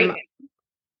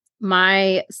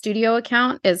 my studio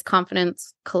account is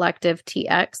Confidence Collective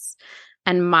TX.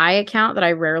 And my account that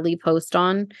I rarely post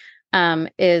on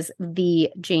is the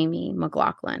Jamie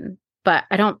McLaughlin. But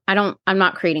I'm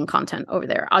not creating content over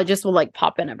there. I just will like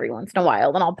pop in every once in a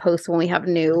while and I'll post when we have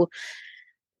new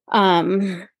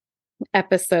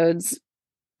episodes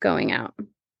going out.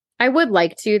 I would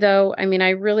like to, though. I mean,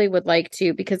 I really would like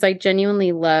to, because I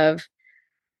genuinely love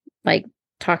like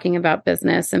talking about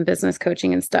business and business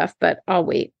coaching and stuff, but I'll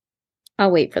wait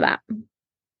for that.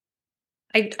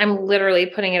 I'm literally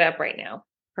putting it up right now.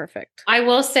 Perfect. I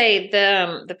will say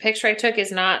the picture I took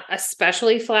is not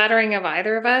especially flattering of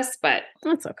either of us, but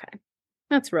that's okay.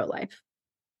 That's real life.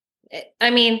 I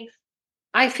mean,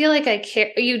 I feel like I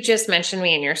care. You just mentioned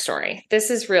me in your story. This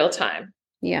is real time.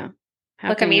 Yeah.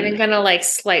 Look, I'm even going to like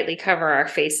slightly cover our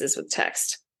faces with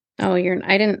text. Oh,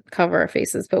 I didn't cover our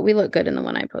faces, but we look good in the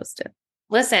one I posted.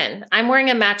 Listen, I'm wearing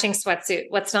a matching sweatsuit.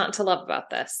 What's not to love about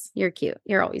this? You're cute.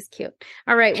 You're always cute.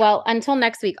 All right. Well, until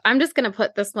next week, I'm just going to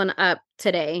put this one up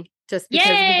today just because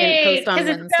we didn't post on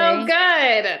Wednesday. It's so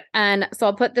good. And so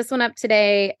I'll put this one up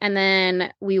today, and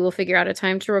then we will figure out a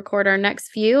time to record our next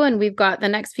few. And we've got the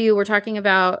next few we're talking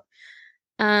about.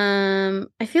 I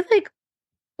feel like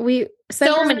we said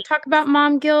we're going to talk about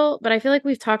mom guilt, but I feel like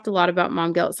we've talked a lot about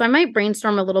mom guilt. So I might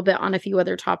brainstorm a little bit on a few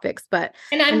other topics,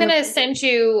 and I'm going to send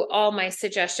you all my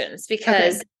suggestions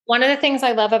because one of the things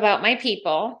I love about my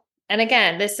people, and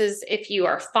again, this is if you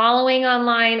are following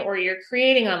online or you're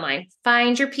creating online,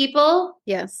 find your people.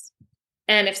 Yes.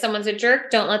 And if someone's a jerk,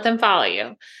 don't let them follow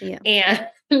you. Yeah. And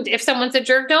if someone's a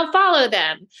jerk, don't follow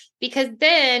them, because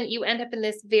then you end up in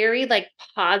this very like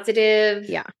positive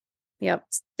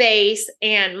space.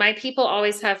 And my people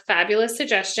always have fabulous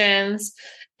suggestions,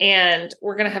 and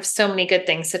we're going to have so many good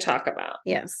things to talk about.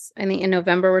 Yes. I think in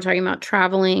November, we're talking about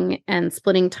traveling and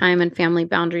splitting time and family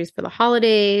boundaries for the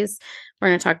holidays. We're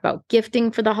going to talk about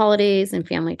gifting for the holidays and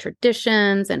family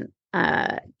traditions and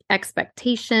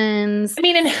expectations. I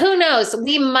mean, and who knows?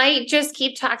 We might just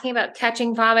keep talking about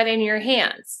catching vomit in your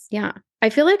hands. Yeah. I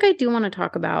feel like I do want to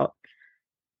talk about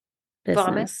business.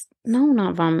 Vomit? No,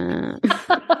 not vomit.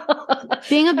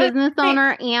 Being a business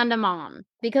owner and a mom,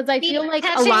 because I feel like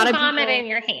a lot of vomit people, in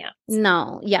your hands.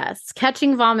 No, yes,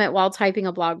 catching vomit while typing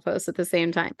a blog post at the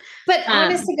same time. But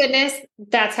honest to goodness,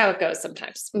 that's how it goes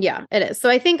sometimes. Yeah, it is. So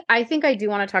I think I do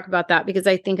want to talk about that, because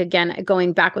I think, again,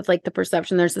 going back with like the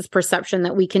perception, there's this perception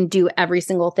that we can do every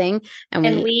single thing,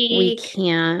 and we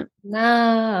can't.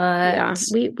 Not. Yeah,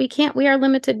 we can't. We are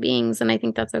limited beings, and I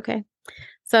think that's okay.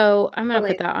 So I'm going to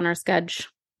put that on our schedule.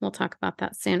 We'll talk about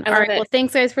that soon. All right. Well,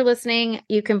 thanks guys for listening.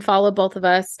 You can follow both of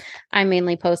us. I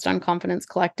mainly post on Confidence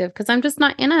Collective because I'm just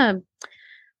not in a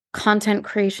content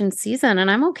creation season, and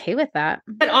I'm okay with that.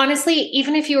 But honestly,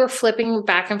 even if you were flipping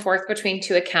back and forth between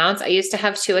two accounts, I used to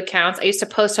have two accounts. I used to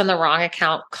post on the wrong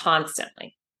account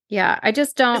constantly. Yeah. I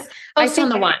just don't post on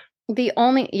the one. I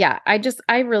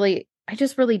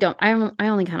really don't. I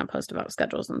only kind of post about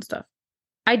schedules and stuff.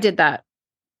 I did that.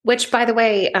 Which, by the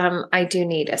way, I do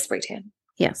need a spray tan.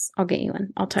 Yes, I'll get you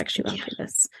in. I'll text you after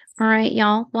this. All right,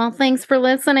 y'all. Well, thanks for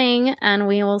listening, and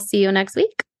we will see you next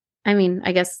week. I mean,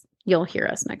 I guess you'll hear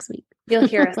us next week. You'll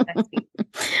hear us next week.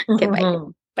 Okay, bye.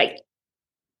 Bye.